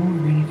little bit more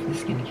really for the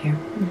skincare.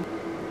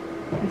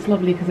 It's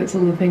lovely because it's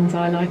all the things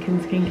I like in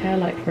skincare,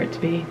 like for it to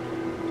be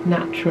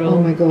natural,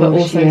 oh my gosh, but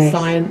also yes.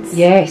 science.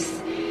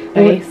 Yes.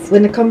 Based.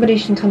 When the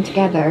combination come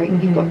together,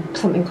 you've got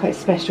something quite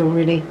special,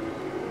 really.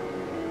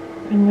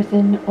 And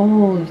within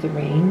all of the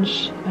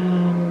range,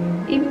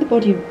 even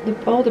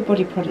all the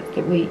body products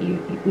that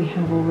we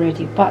have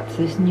already, but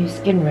this new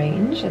skin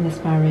range and the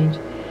spa range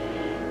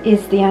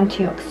is the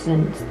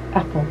antioxidant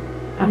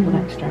apple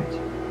extract.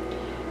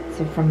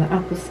 So from the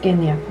apple skin,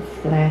 the apple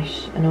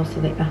flesh, and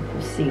also the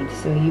apple seed.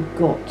 So you've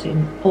got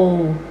in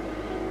all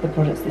the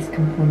products this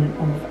component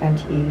of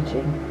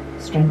anti-aging,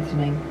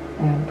 strengthening,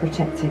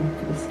 protecting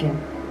for the skin.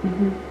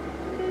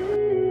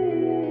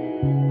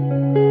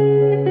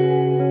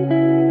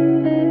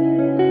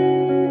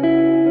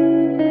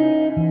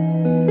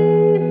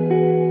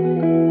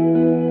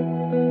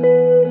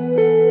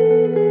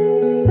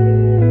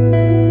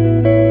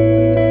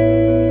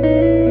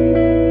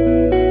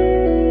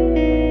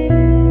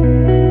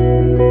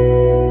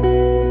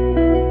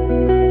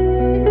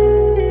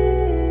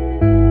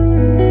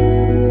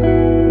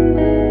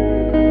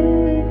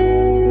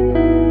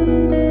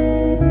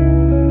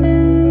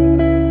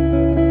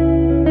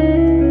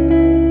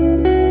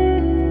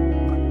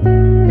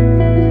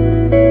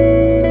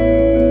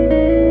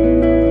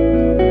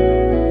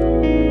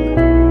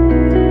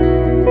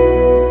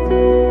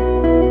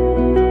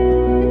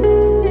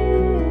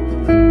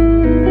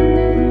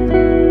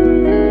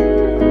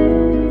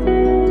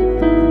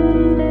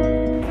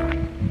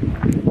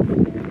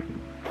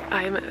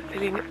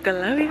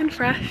 Glowy and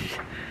fresh.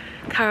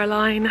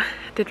 Caroline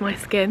did my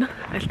skin.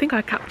 I think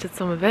I captured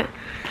some of it,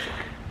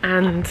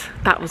 and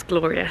that was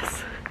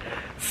glorious.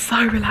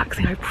 So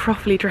relaxing. I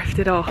properly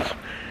drifted off,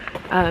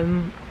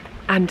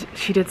 and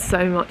she did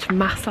so much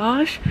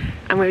massage,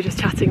 and we were just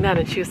chatting then,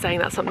 and she was saying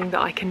that's something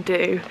that I can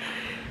do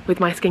with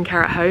my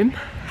skincare at home.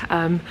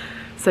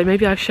 So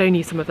maybe I've shown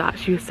you some of that.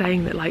 She was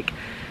saying that, like,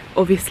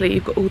 obviously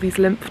you've got all these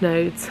lymph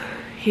nodes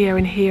here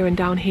and here and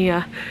down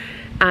here,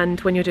 and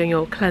when you're doing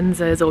your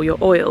cleansers or your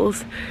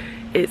oils,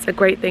 it's a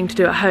great thing to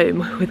do at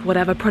home with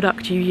whatever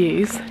product you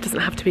use. It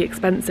doesn't have to be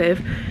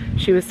expensive.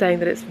 She was saying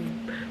that it's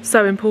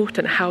so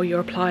important how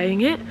you're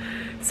applying it.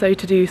 So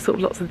to do sort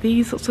of lots of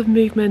these sorts of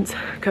movements,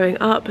 going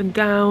up and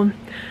down,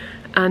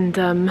 and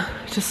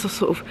just to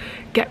sort of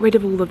get rid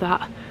of all of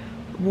that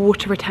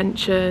water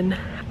retention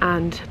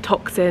and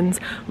toxins,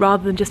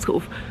 rather than just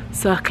sort of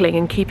circling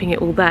and keeping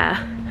it all there.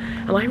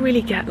 And I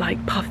really get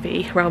like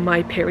puffy around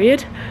my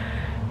period.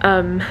 So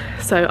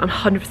I'm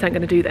 100% going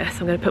to do this.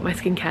 I'm going to put my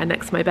skincare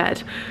next to my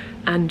bed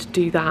and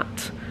do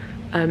that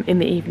in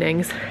the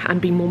evenings,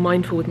 and be more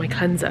mindful with my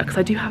cleanser, because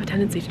I do have a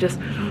tendency to just...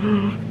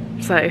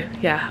 So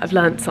yeah, I've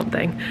learned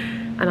something,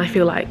 and I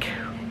feel like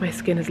my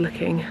skin is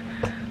looking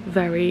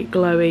very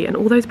glowy, and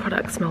all those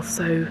products smell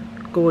so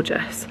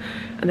gorgeous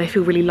and they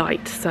feel really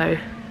light. So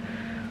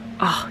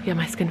oh yeah,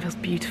 my skin feels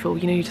beautiful.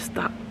 You know, you just,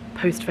 that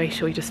post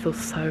facial, you just feel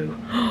so,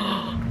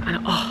 and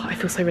oh, I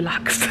feel so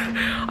relaxed.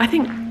 I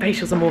think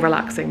facials are more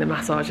relaxing than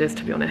massages,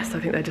 to be honest. I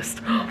think they're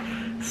just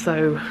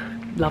so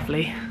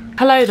lovely.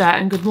 Hello there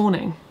and good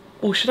morning,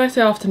 or should I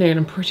say afternoon?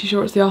 I'm pretty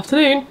sure it's the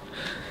afternoon.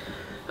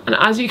 And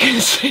as you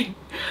can see,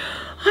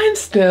 I'm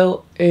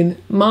still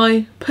in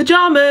my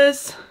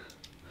pajamas.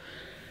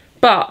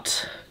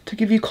 But to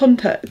give you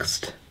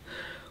context,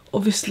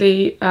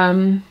 obviously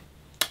I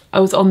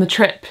was on the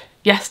trip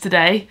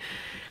yesterday,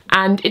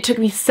 and it took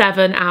me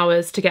 7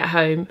 hours to get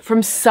home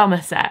from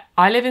Somerset.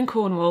 I live in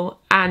Cornwall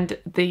and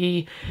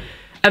the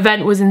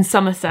event was in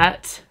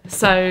Somerset,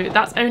 so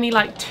that's only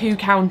like 2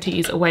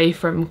 counties away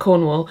from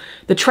Cornwall.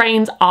 The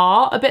trains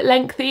are a bit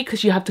lengthy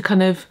because you have to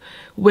kind of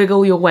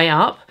wiggle your way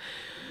up,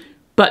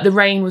 but the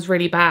rain was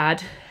really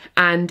bad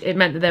and it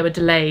meant that there were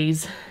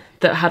delays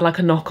that had like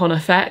a knock-on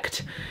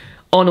effect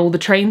on all the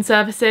train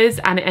services,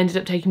 and it ended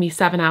up taking me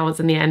 7 hours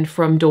in the end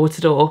from door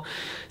to door.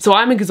 So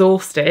I'm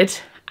exhausted,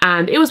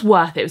 and it was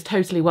worth it. It was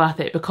totally worth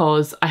it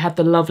because I had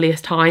the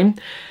loveliest time,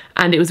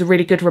 and it was a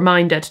really good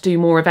reminder to do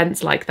more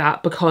events like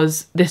that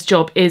because this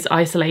job is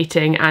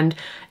isolating, and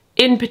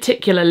in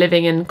particular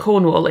living in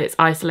Cornwall it's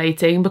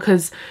isolating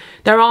because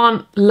there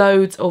aren't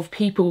loads of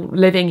people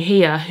living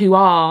here who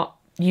are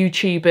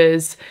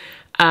YouTubers,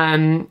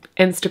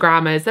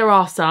 Instagrammers. There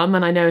are some,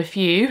 and I know a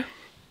few,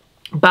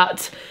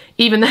 but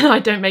even then I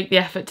don't make the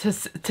effort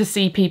to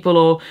see people,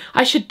 or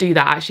I should do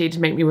that actually to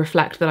make me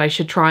reflect that I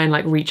should try and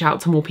like reach out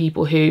to more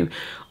people who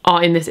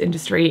are in this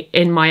industry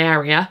in my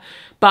area.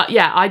 But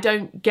yeah, I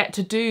don't get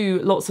to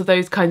do lots of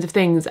those kinds of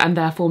things and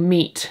therefore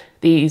meet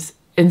these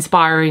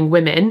inspiring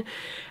women.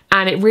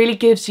 And it really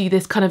gives you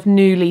this kind of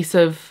new lease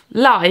of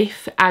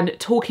life, and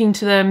talking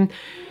to them,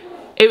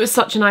 it was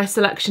such a nice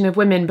selection of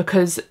women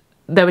because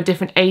there were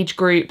different age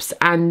groups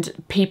and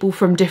people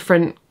from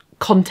different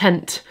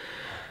content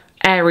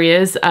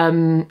areas,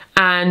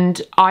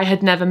 and I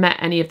had never met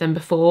any of them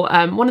before.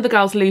 One of the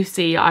girls,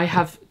 Lucy, I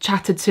have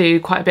chatted to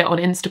quite a bit on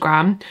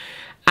Instagram,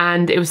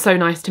 and it was so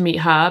nice to meet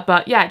her.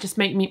 But yeah, it just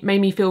made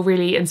me feel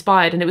really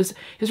inspired, and it was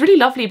really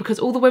lovely because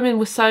all the women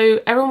were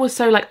everyone was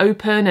so like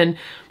open, and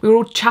we were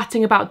all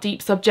chatting about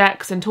deep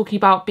subjects and talking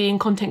about being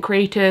content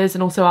creators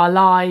and also our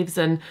lives,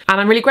 and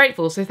I'm really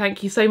grateful. So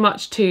thank you so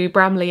much to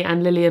Bramley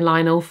and Lily and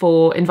Lionel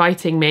for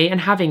inviting me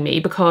and having me,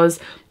 because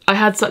I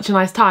had such a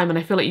nice time, and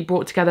I feel like you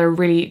brought together a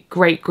really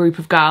great group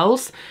of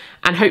girls,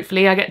 and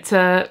hopefully I get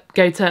to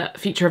go to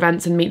future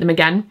events and meet them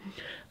again.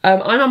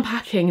 I'm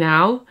unpacking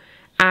now,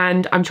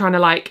 and I'm trying to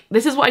like,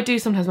 this is what I do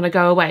sometimes when I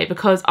go away,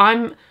 because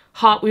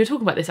we were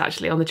talking about this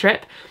actually on the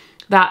trip,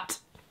 that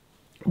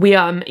we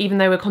even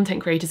though we're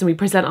content creators and we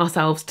present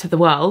ourselves to the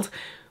world,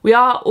 we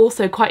are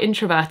also quite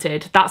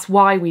introverted. That's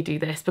why we do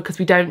this, because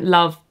we don't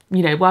love,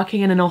 you know,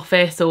 working in an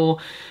office, or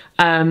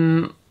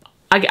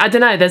I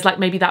don't know, there's like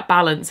maybe that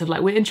balance of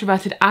like we're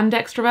introverted and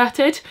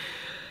extroverted.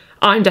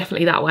 I'm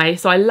definitely that way.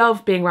 So I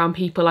love being around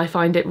people. I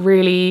find it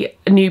really,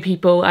 new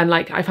people, and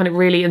like I find it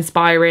really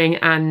inspiring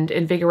and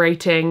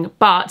invigorating.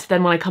 But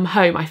then when I come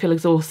home, I feel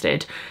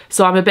exhausted.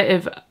 So I'm a bit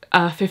of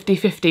a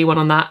 50-50 one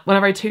on that.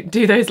 Whenever I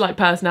do those like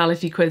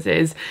personality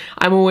quizzes,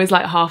 I'm always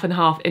like half and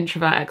half,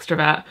 introvert,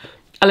 extrovert.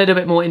 A little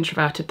bit more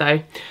introverted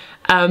though.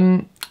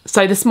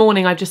 So this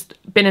morning I've just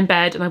been in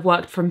bed and I've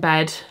worked from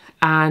bed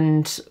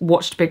and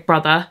watched Big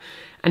Brother,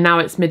 and now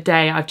it's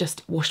midday. I've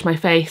just washed my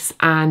face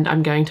and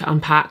I'm going to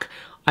unpack.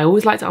 I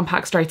always like to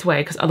unpack straight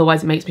away because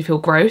otherwise it makes me feel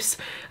gross,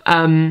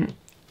 and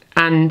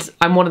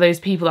I'm one of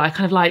those people that I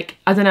kind of like,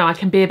 I don't know, I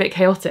can be a bit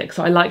chaotic,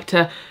 so I like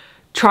to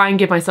try and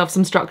give myself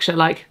some structure,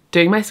 like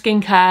doing my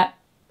skincare,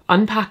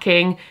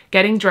 unpacking,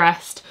 getting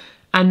dressed,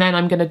 and then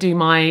I'm going to do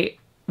my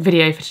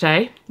video for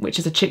today, which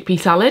is a chickpea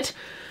salad.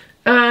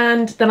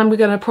 And then I'm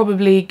going to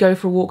probably go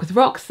for a walk with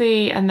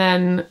Roxy, and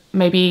then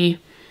maybe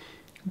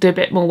do a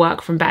bit more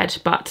work from bed,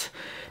 but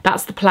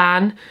that's the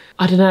plan.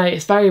 I don't know,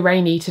 it's very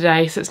rainy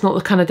today, so it's not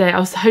the kind of day. I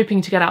was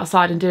hoping to get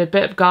outside and do a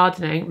bit of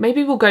gardening.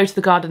 Maybe we'll go to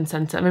the garden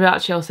centre. Maybe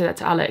actually I'll say that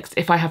to Alex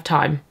if I have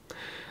time.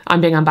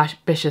 I'm being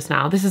ambitious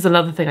now. This is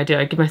another thing I do.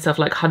 I give myself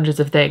like hundreds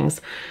of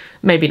things.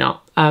 Maybe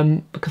not,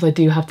 because I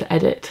do have to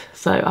edit.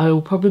 So I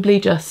will probably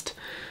just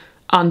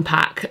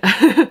unpack.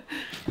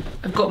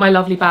 I've got my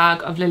lovely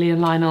bag of Lily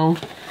and Lionel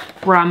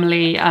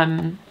Bramley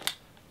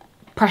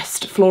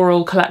pressed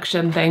floral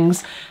collection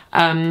things.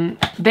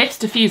 This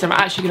diffuser I'm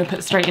actually going to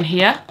put straight in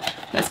here.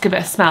 Let's give it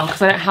a smell,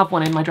 because I don't have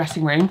one in my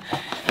dressing room.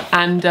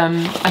 And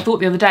I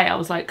thought the other day, I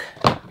was like,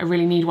 I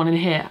really need one in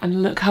here.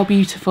 And look how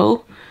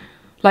beautiful.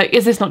 Like,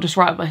 is this not just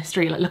right up my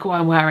street? Like, look at what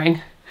I'm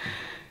wearing.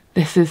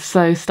 This is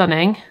so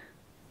stunning.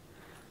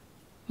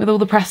 With all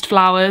the pressed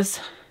flowers.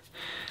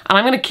 And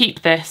I'm going to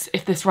keep this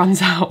if this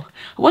runs out.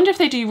 I wonder if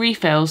they do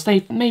refills.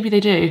 Maybe they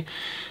do.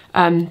 But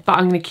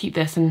I'm going to keep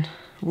this and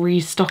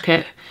restock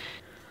it.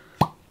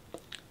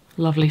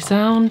 Lovely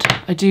sound.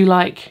 I do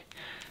like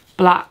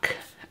black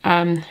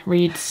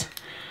reeds.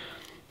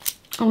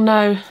 Oh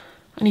no,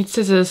 I need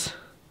scissors.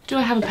 Do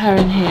I have a pair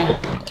in here?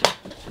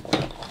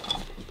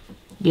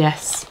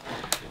 Yes.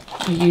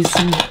 I'll use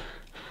some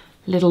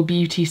little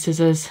beauty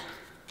scissors.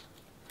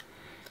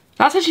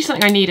 That's actually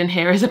something I need in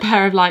here, is a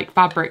pair of like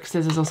fabric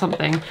scissors or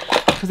something,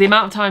 because the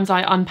amount of times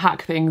I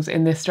unpack things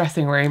in this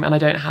dressing room and I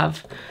don't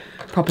have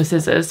proper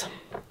scissors.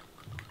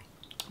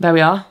 There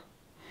we are.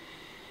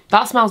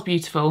 That smells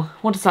beautiful.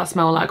 What does that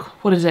smell like?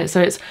 What is it? So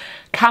it's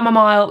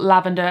chamomile,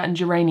 lavender and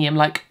geranium.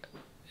 Like,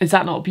 is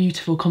that not a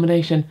beautiful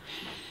combination?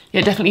 Yeah,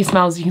 it definitely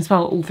smells, you can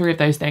smell all three of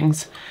those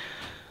things.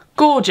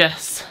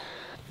 Gorgeous.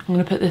 I'm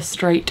gonna put this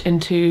straight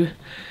into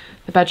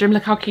the bedroom.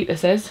 Look how cute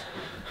this is.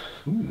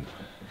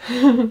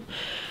 And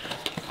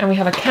we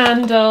have a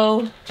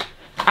candle.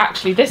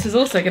 Actually, this is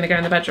also going to go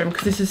in the bedroom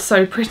because this is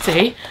so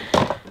pretty.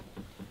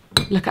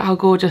 Look at how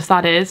gorgeous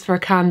that is for a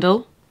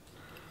candle.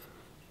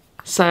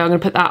 So I'm going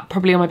to put that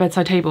probably on my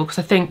bedside table because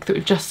I think that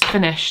we've just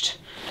finished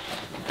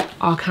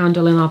our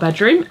candle in our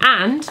bedroom.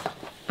 And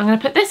I'm going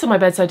to put this on my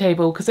bedside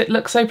table because it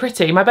looks so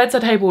pretty. My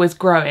bedside table is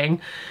growing.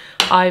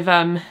 I've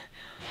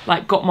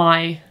like got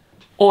my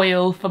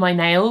oil for my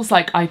nails.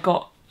 Like I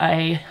got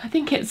I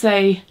think it's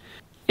an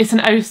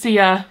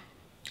Osea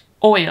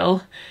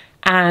oil,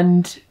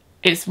 and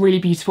it's really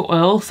beautiful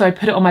oil. So I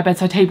put it on my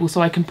bedside table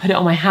so I can put it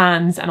on my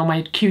hands and on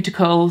my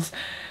cuticles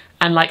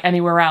and like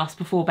anywhere else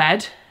before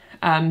bed.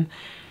 And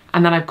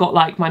then I've got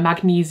like my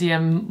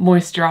magnesium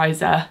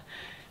moisturizer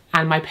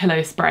and my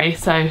pillow spray.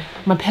 So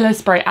my pillow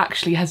spray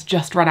actually has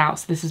just run out,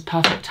 so this is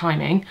perfect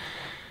timing.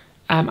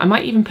 I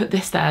might even put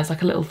this there as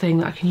like a little thing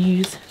that I can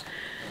use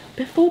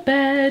before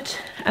bed.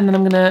 And then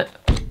I'm gonna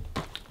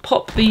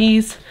pop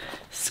these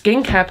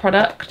skincare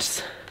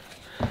products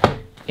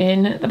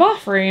in the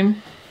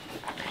bathroom.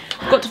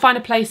 I've got to find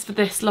a place for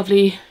this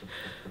lovely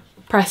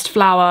pressed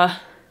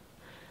flower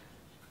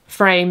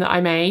frame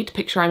that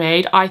picture I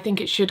made. I think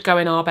it should go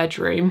in our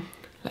bedroom.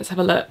 Let's have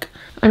a look.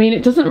 I mean,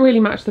 it doesn't really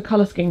match the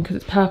colour scheme because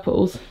it's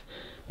purples,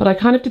 but I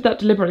kind of did that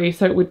deliberately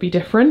so it would be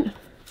different.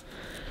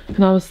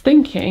 And I was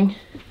thinking,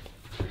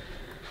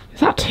 is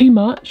that too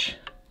much?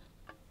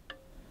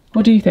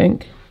 What do you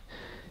think?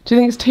 Do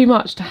you think it's too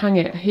much to hang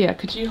it here?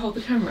 Could you hold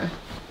the camera?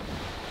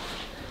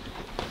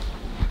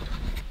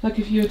 Like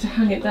if you were to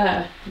hang it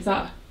there, is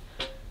that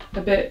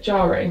a bit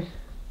jarring?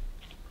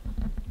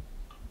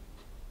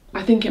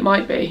 I think it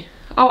might be.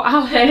 Oh,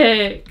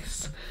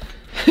 Alex!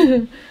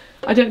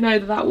 I don't know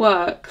that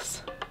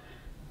works.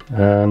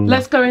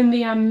 Let's go in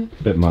the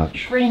bit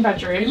much green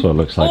bedroom. So it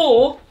looks like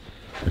or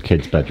a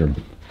kid's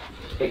bedroom.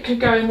 It could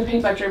go in the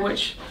pink bedroom,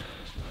 which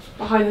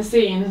behind the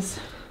scenes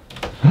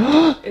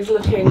is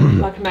looking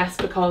like a mess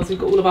because we've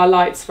got all of our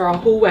lights for our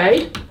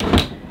hallway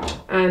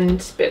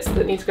and bits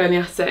that need to go in the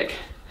attic.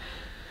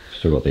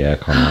 Still got the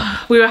aircon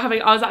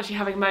on. I was actually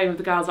having a moan with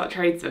the girls about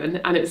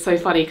tradesmen, and it was so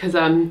funny because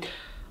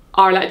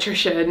our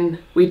electrician,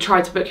 we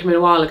tried to book him in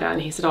a while ago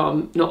and he said,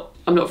 oh,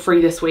 I'm not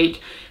free this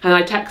week. And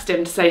I texted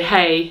him to say,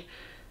 hey,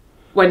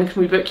 when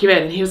can we book you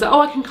in? And he was like,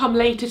 oh, I can come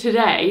later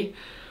today.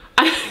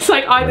 And it's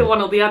like either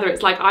one or the other.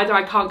 It's like either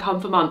I can't come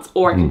for months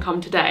or I can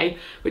come today,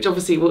 which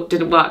obviously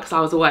didn't work because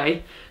I was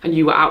away and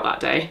you were out that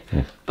day.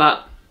 Yeah.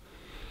 But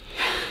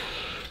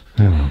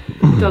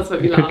it does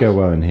make me laugh. It could go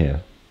well in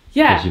here.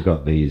 Yeah. Because you've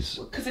got these.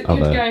 Because it could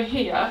go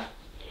here.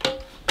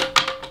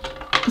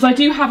 Because I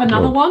do have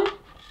another one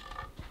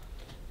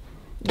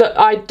that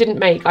I didn't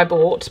make, I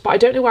bought, but I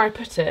don't know where I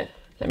put it.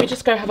 Let me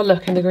just go have a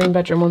look in the green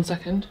bedroom 1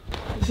 second.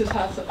 This is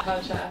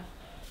her chair.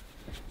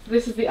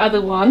 This is the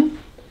other one,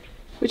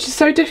 which is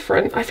so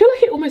different. I feel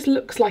like it almost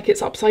looks like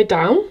it's upside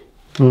down.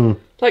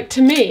 Like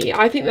to me,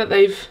 I think that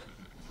they've,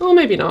 oh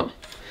maybe not.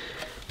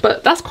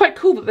 But that's quite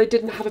cool that they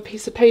didn't have a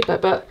piece of paper,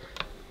 but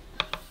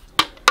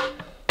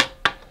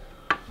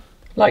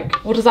like,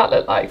 what does that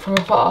look like from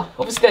afar?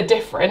 Obviously they're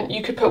different.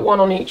 You could put one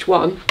on each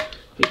one.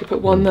 You could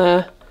put one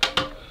there,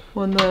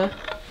 one there.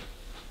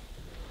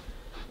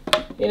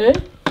 You know?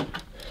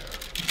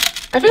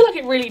 I feel like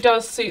it really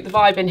does suit the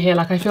vibe in here.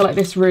 Like I feel like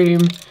this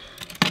room,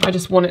 I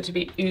just want it to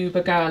be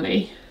uber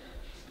girly.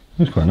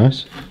 That's quite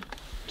nice.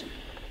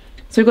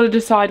 So we've got to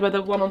decide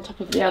whether one on top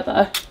of the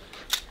other.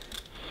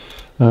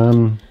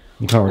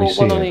 You can't really see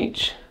one on it.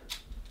 each.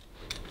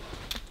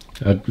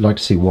 I'd like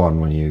to see one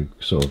when you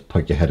sort of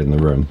poke your head in the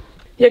room.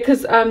 Yeah,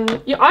 because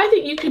yeah, I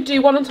think you could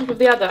do one on top of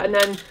the other, and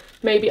then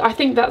maybe, I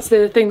think that's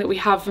the thing that we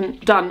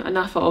haven't done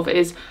enough of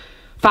is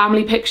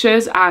family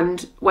pictures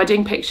and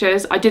wedding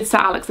pictures. I did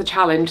set Alex a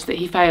challenge that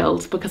he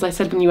failed because I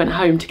said when you went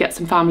home to get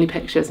some family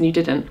pictures and you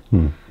didn't.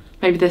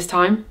 Maybe this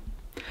time.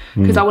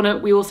 Because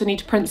we also need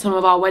to print some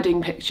of our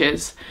wedding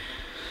pictures.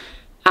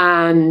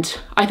 And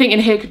I think in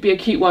here could be a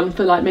cute one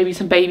for like maybe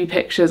some baby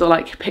pictures or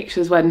like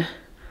pictures when,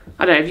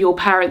 I don't know, if your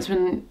parents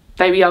when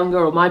they were younger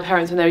or my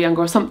parents when they were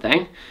younger or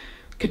something.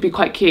 Could be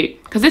quite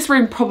cute. Because this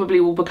room probably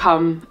will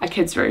become a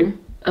kid's room.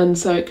 And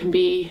so it can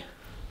be,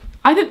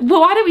 I think,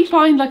 well, why don't we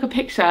find like a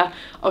picture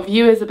of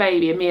you as a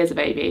baby and me as a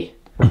baby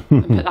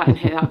and put that in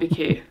here? That'd be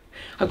cute.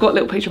 I've got a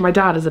little picture of my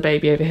dad as a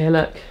baby over here,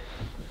 look.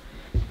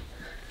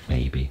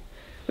 Baby.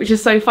 Which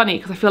is so funny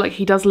because I feel like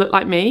he does look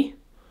like me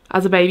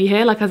as a baby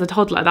here, like as a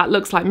toddler. That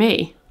looks like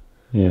me.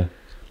 Yeah.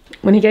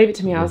 When he gave it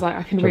to me, I was like,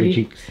 I can really,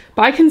 cheeks.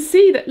 But I can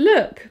see that,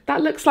 look,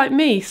 that looks like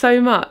me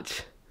so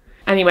much.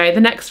 Anyway,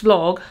 the next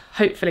vlog,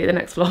 hopefully the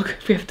next vlog,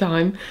 if we have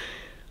time,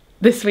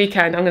 this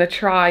weekend I'm going to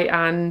try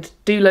and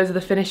do loads of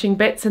the finishing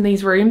bits in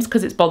these rooms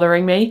because it's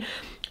bothering me.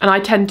 And I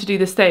tend to do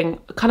this thing,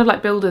 kind of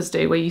like builders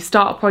do, where you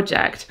start a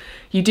project,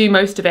 you do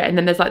most of it, and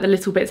then there's like the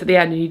little bits at the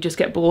end and you just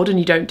get bored and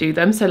you don't do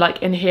them. So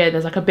like in here,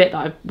 there's like a bit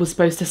that I was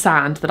supposed to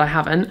sand that I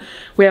haven't.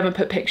 We haven't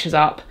put pictures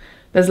up.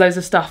 There's loads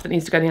of stuff that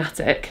needs to go in the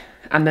attic.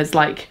 And there's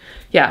like,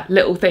 yeah,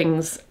 little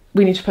things.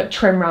 We need to put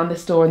trim around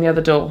this door and the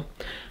other door.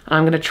 And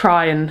I'm going to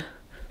try and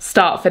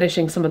start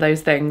finishing some of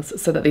those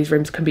things so that these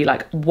rooms can be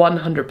like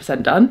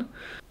 100% done.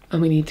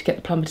 And we need to get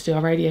the plumber to do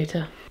our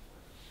radiator.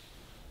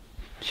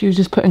 She was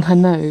just putting her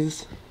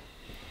nose.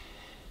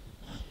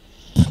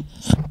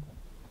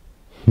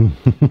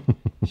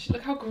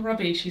 Look how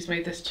grubby she's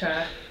made this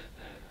chair.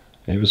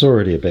 It was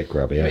already a bit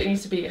grubby. But it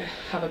needs to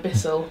have a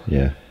bissel.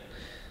 Yeah.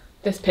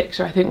 This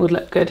picture I think would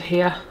look good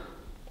here.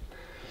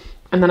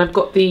 And then I've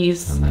got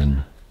these. And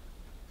then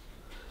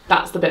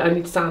that's the bit I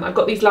need to sand. I've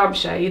got these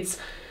lampshades,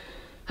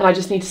 and I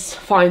just need to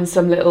find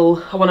some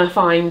little. I want to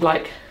find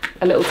like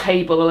a little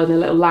table and a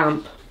little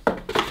lamp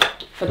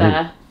for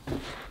there.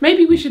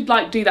 Maybe we should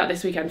like do that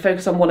this weekend.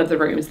 Focus on one of the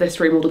rooms, this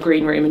room or the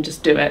green room, and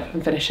just do it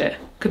and finish it.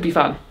 Could be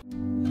fun.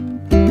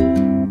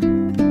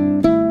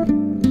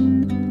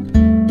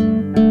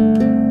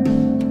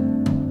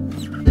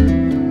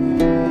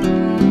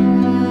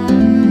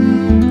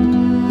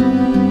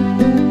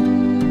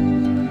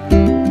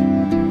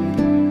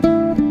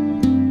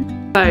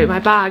 So my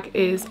bag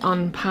is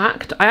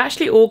unpacked. I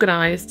actually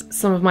organised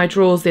some of my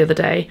drawers the other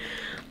day.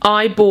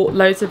 I bought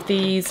loads of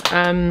these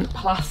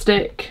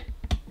plastic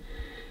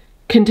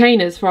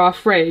containers for our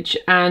fridge,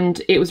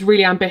 and it was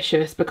really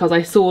ambitious because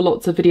I saw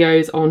lots of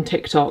videos on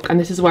TikTok, and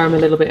this is where I'm a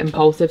little bit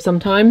impulsive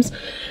sometimes,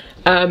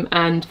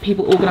 and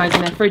people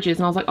organising their fridges,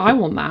 and I was like, I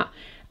want that.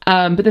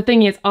 But the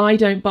thing is, I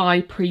don't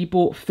buy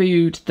pre-bought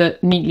food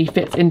that neatly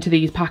fits into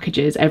these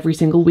packages every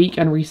single week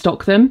and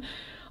restock them.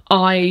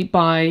 I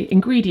buy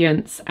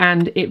ingredients,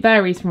 and it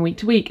varies from week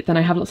to week. Then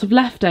I have lots of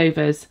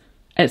leftovers,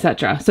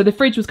 etc. So the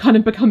fridge was kind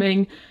of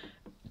becoming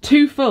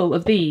too full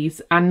of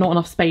these and not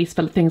enough space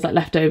for things like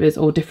leftovers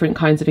or different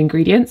kinds of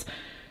ingredients.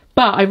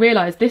 But I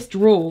realised this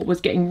drawer was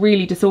getting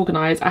really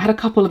disorganised. I had a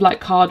couple of like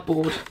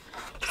cardboard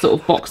sort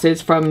of boxes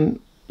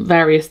from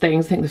various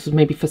things. I think this was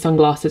maybe for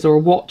sunglasses or a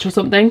watch or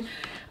something.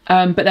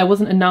 But there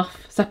wasn't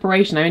enough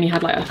separation. I only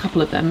had like a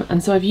couple of them.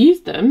 And so I've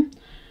used them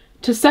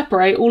to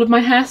separate all of my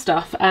hair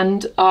stuff.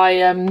 And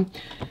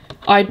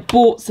I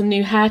bought some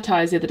new hair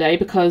ties the other day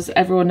because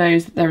everyone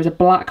knows that there is a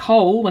black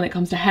hole when it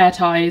comes to hair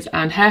ties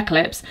and hair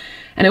clips.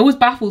 And it always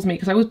baffles me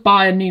because I always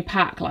buy a new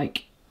pack,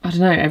 like, I don't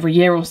know, every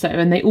year or so,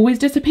 and they always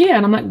disappear.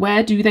 And I'm like,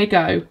 where do they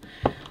go?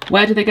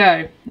 Where do they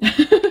go?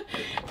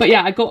 But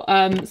yeah, I got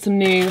some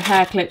new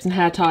hair clips and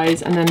hair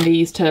ties, and then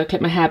these to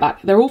clip my hair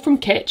back. They're all from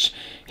Kitsch,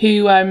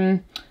 who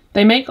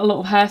they make a lot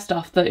of hair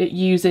stuff that it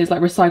uses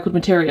like recycled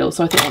materials,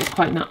 so I thought that was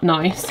quite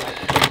nice.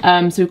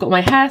 So we've got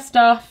my hair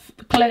stuff,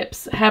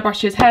 clips,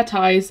 hairbrushes, hair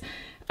ties,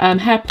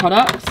 hair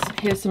products.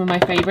 Here's some of my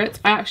favourites.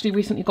 I actually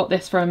recently got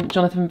this from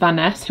Jonathan Van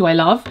Ness, who I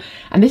love,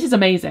 and this is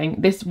amazing.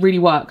 This really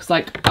works.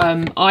 Like,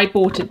 I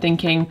bought it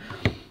thinking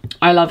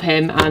I love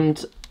him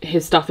and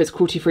his stuff is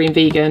cruelty-free and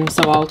vegan,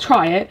 so I'll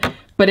try it.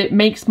 But it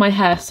makes my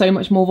hair so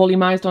much more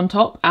volumized on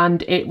top,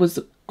 and it was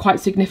quite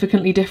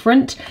significantly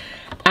different.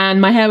 And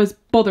my hair was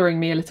bothering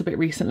me a little bit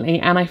recently,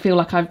 and I feel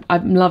like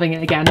I'm loving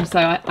it again. So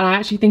I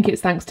actually think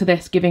it's thanks to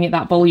this giving it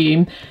that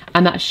volume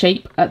and that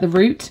shape at the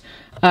root.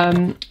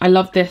 I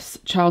love this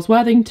Charles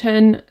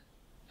Worthington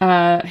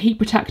heat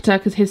protector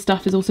because his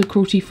stuff is also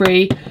cruelty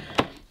free.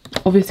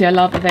 Obviously I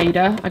love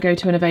Aveda. I go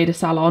to an Aveda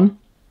salon.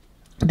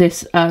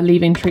 This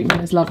leave-in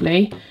treatment is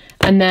lovely.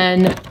 And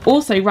then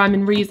also Rhyme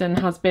and Reason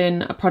has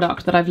been a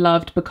product that I've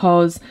loved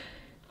because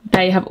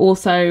they have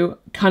also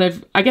kind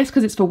of, I guess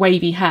because it's for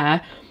wavy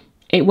hair,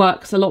 it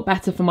works a lot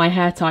better for my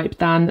hair type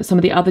than some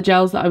of the other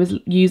gels that I was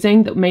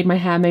using that made my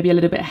hair maybe a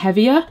little bit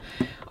heavier.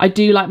 I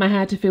do like my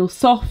hair to feel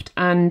soft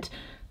and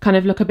kind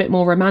of look a bit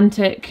more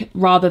romantic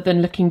rather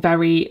than looking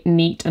very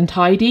neat and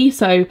tidy.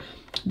 So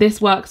this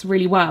works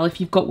really well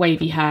if you've got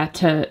wavy hair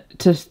to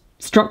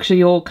structure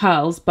your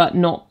curls but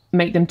not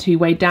make them too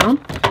weighed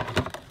down.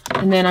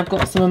 And then I've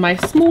got some of my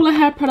smaller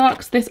hair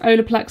products. This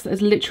Olaplex that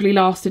has literally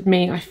lasted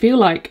me, I feel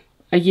like,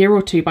 a year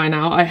or two by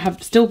now. I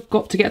have still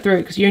got to get through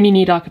it because you only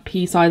need like a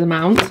pea size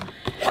amount.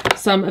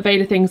 Some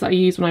Aveda things that I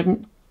use when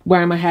I'm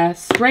wearing my hair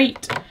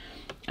straight.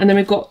 And then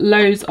we've got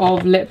loads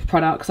of lip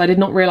products. I did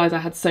not realise I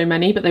had so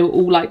many, but they were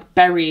all like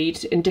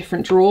buried in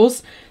different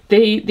drawers.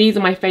 These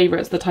are my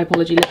favourites, the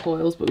Typology lip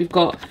oils, but we've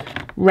got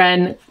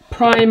Ren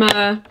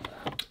Primer,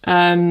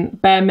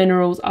 Bare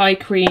Minerals eye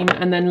cream,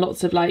 and then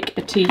lots of like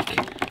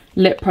Atique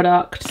lip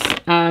products,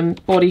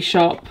 Body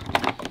Shop,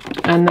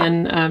 and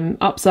then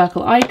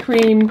Upcircle eye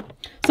cream.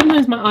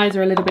 Sometimes my eyes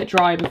are a little bit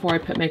dry before I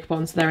put makeup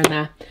on, so they're in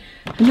there.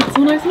 And it's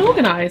all nice and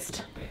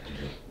organised.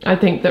 I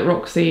think that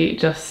Roxy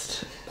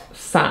just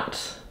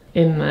sat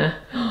in there.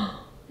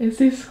 Is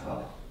this...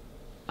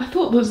 I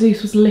thought that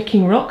Zeus was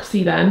licking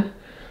Roxy then.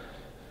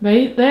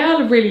 They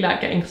are really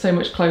like getting so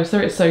much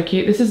closer. It's so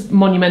cute. This is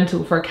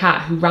monumental for a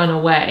cat who ran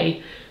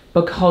away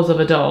because of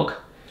a dog.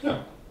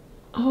 Yeah.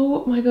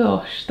 Oh my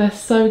gosh, they're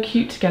so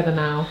cute together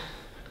now.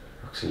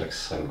 Roxy looks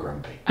so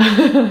grumpy.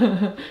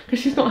 Because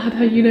she's not had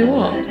her you know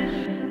what.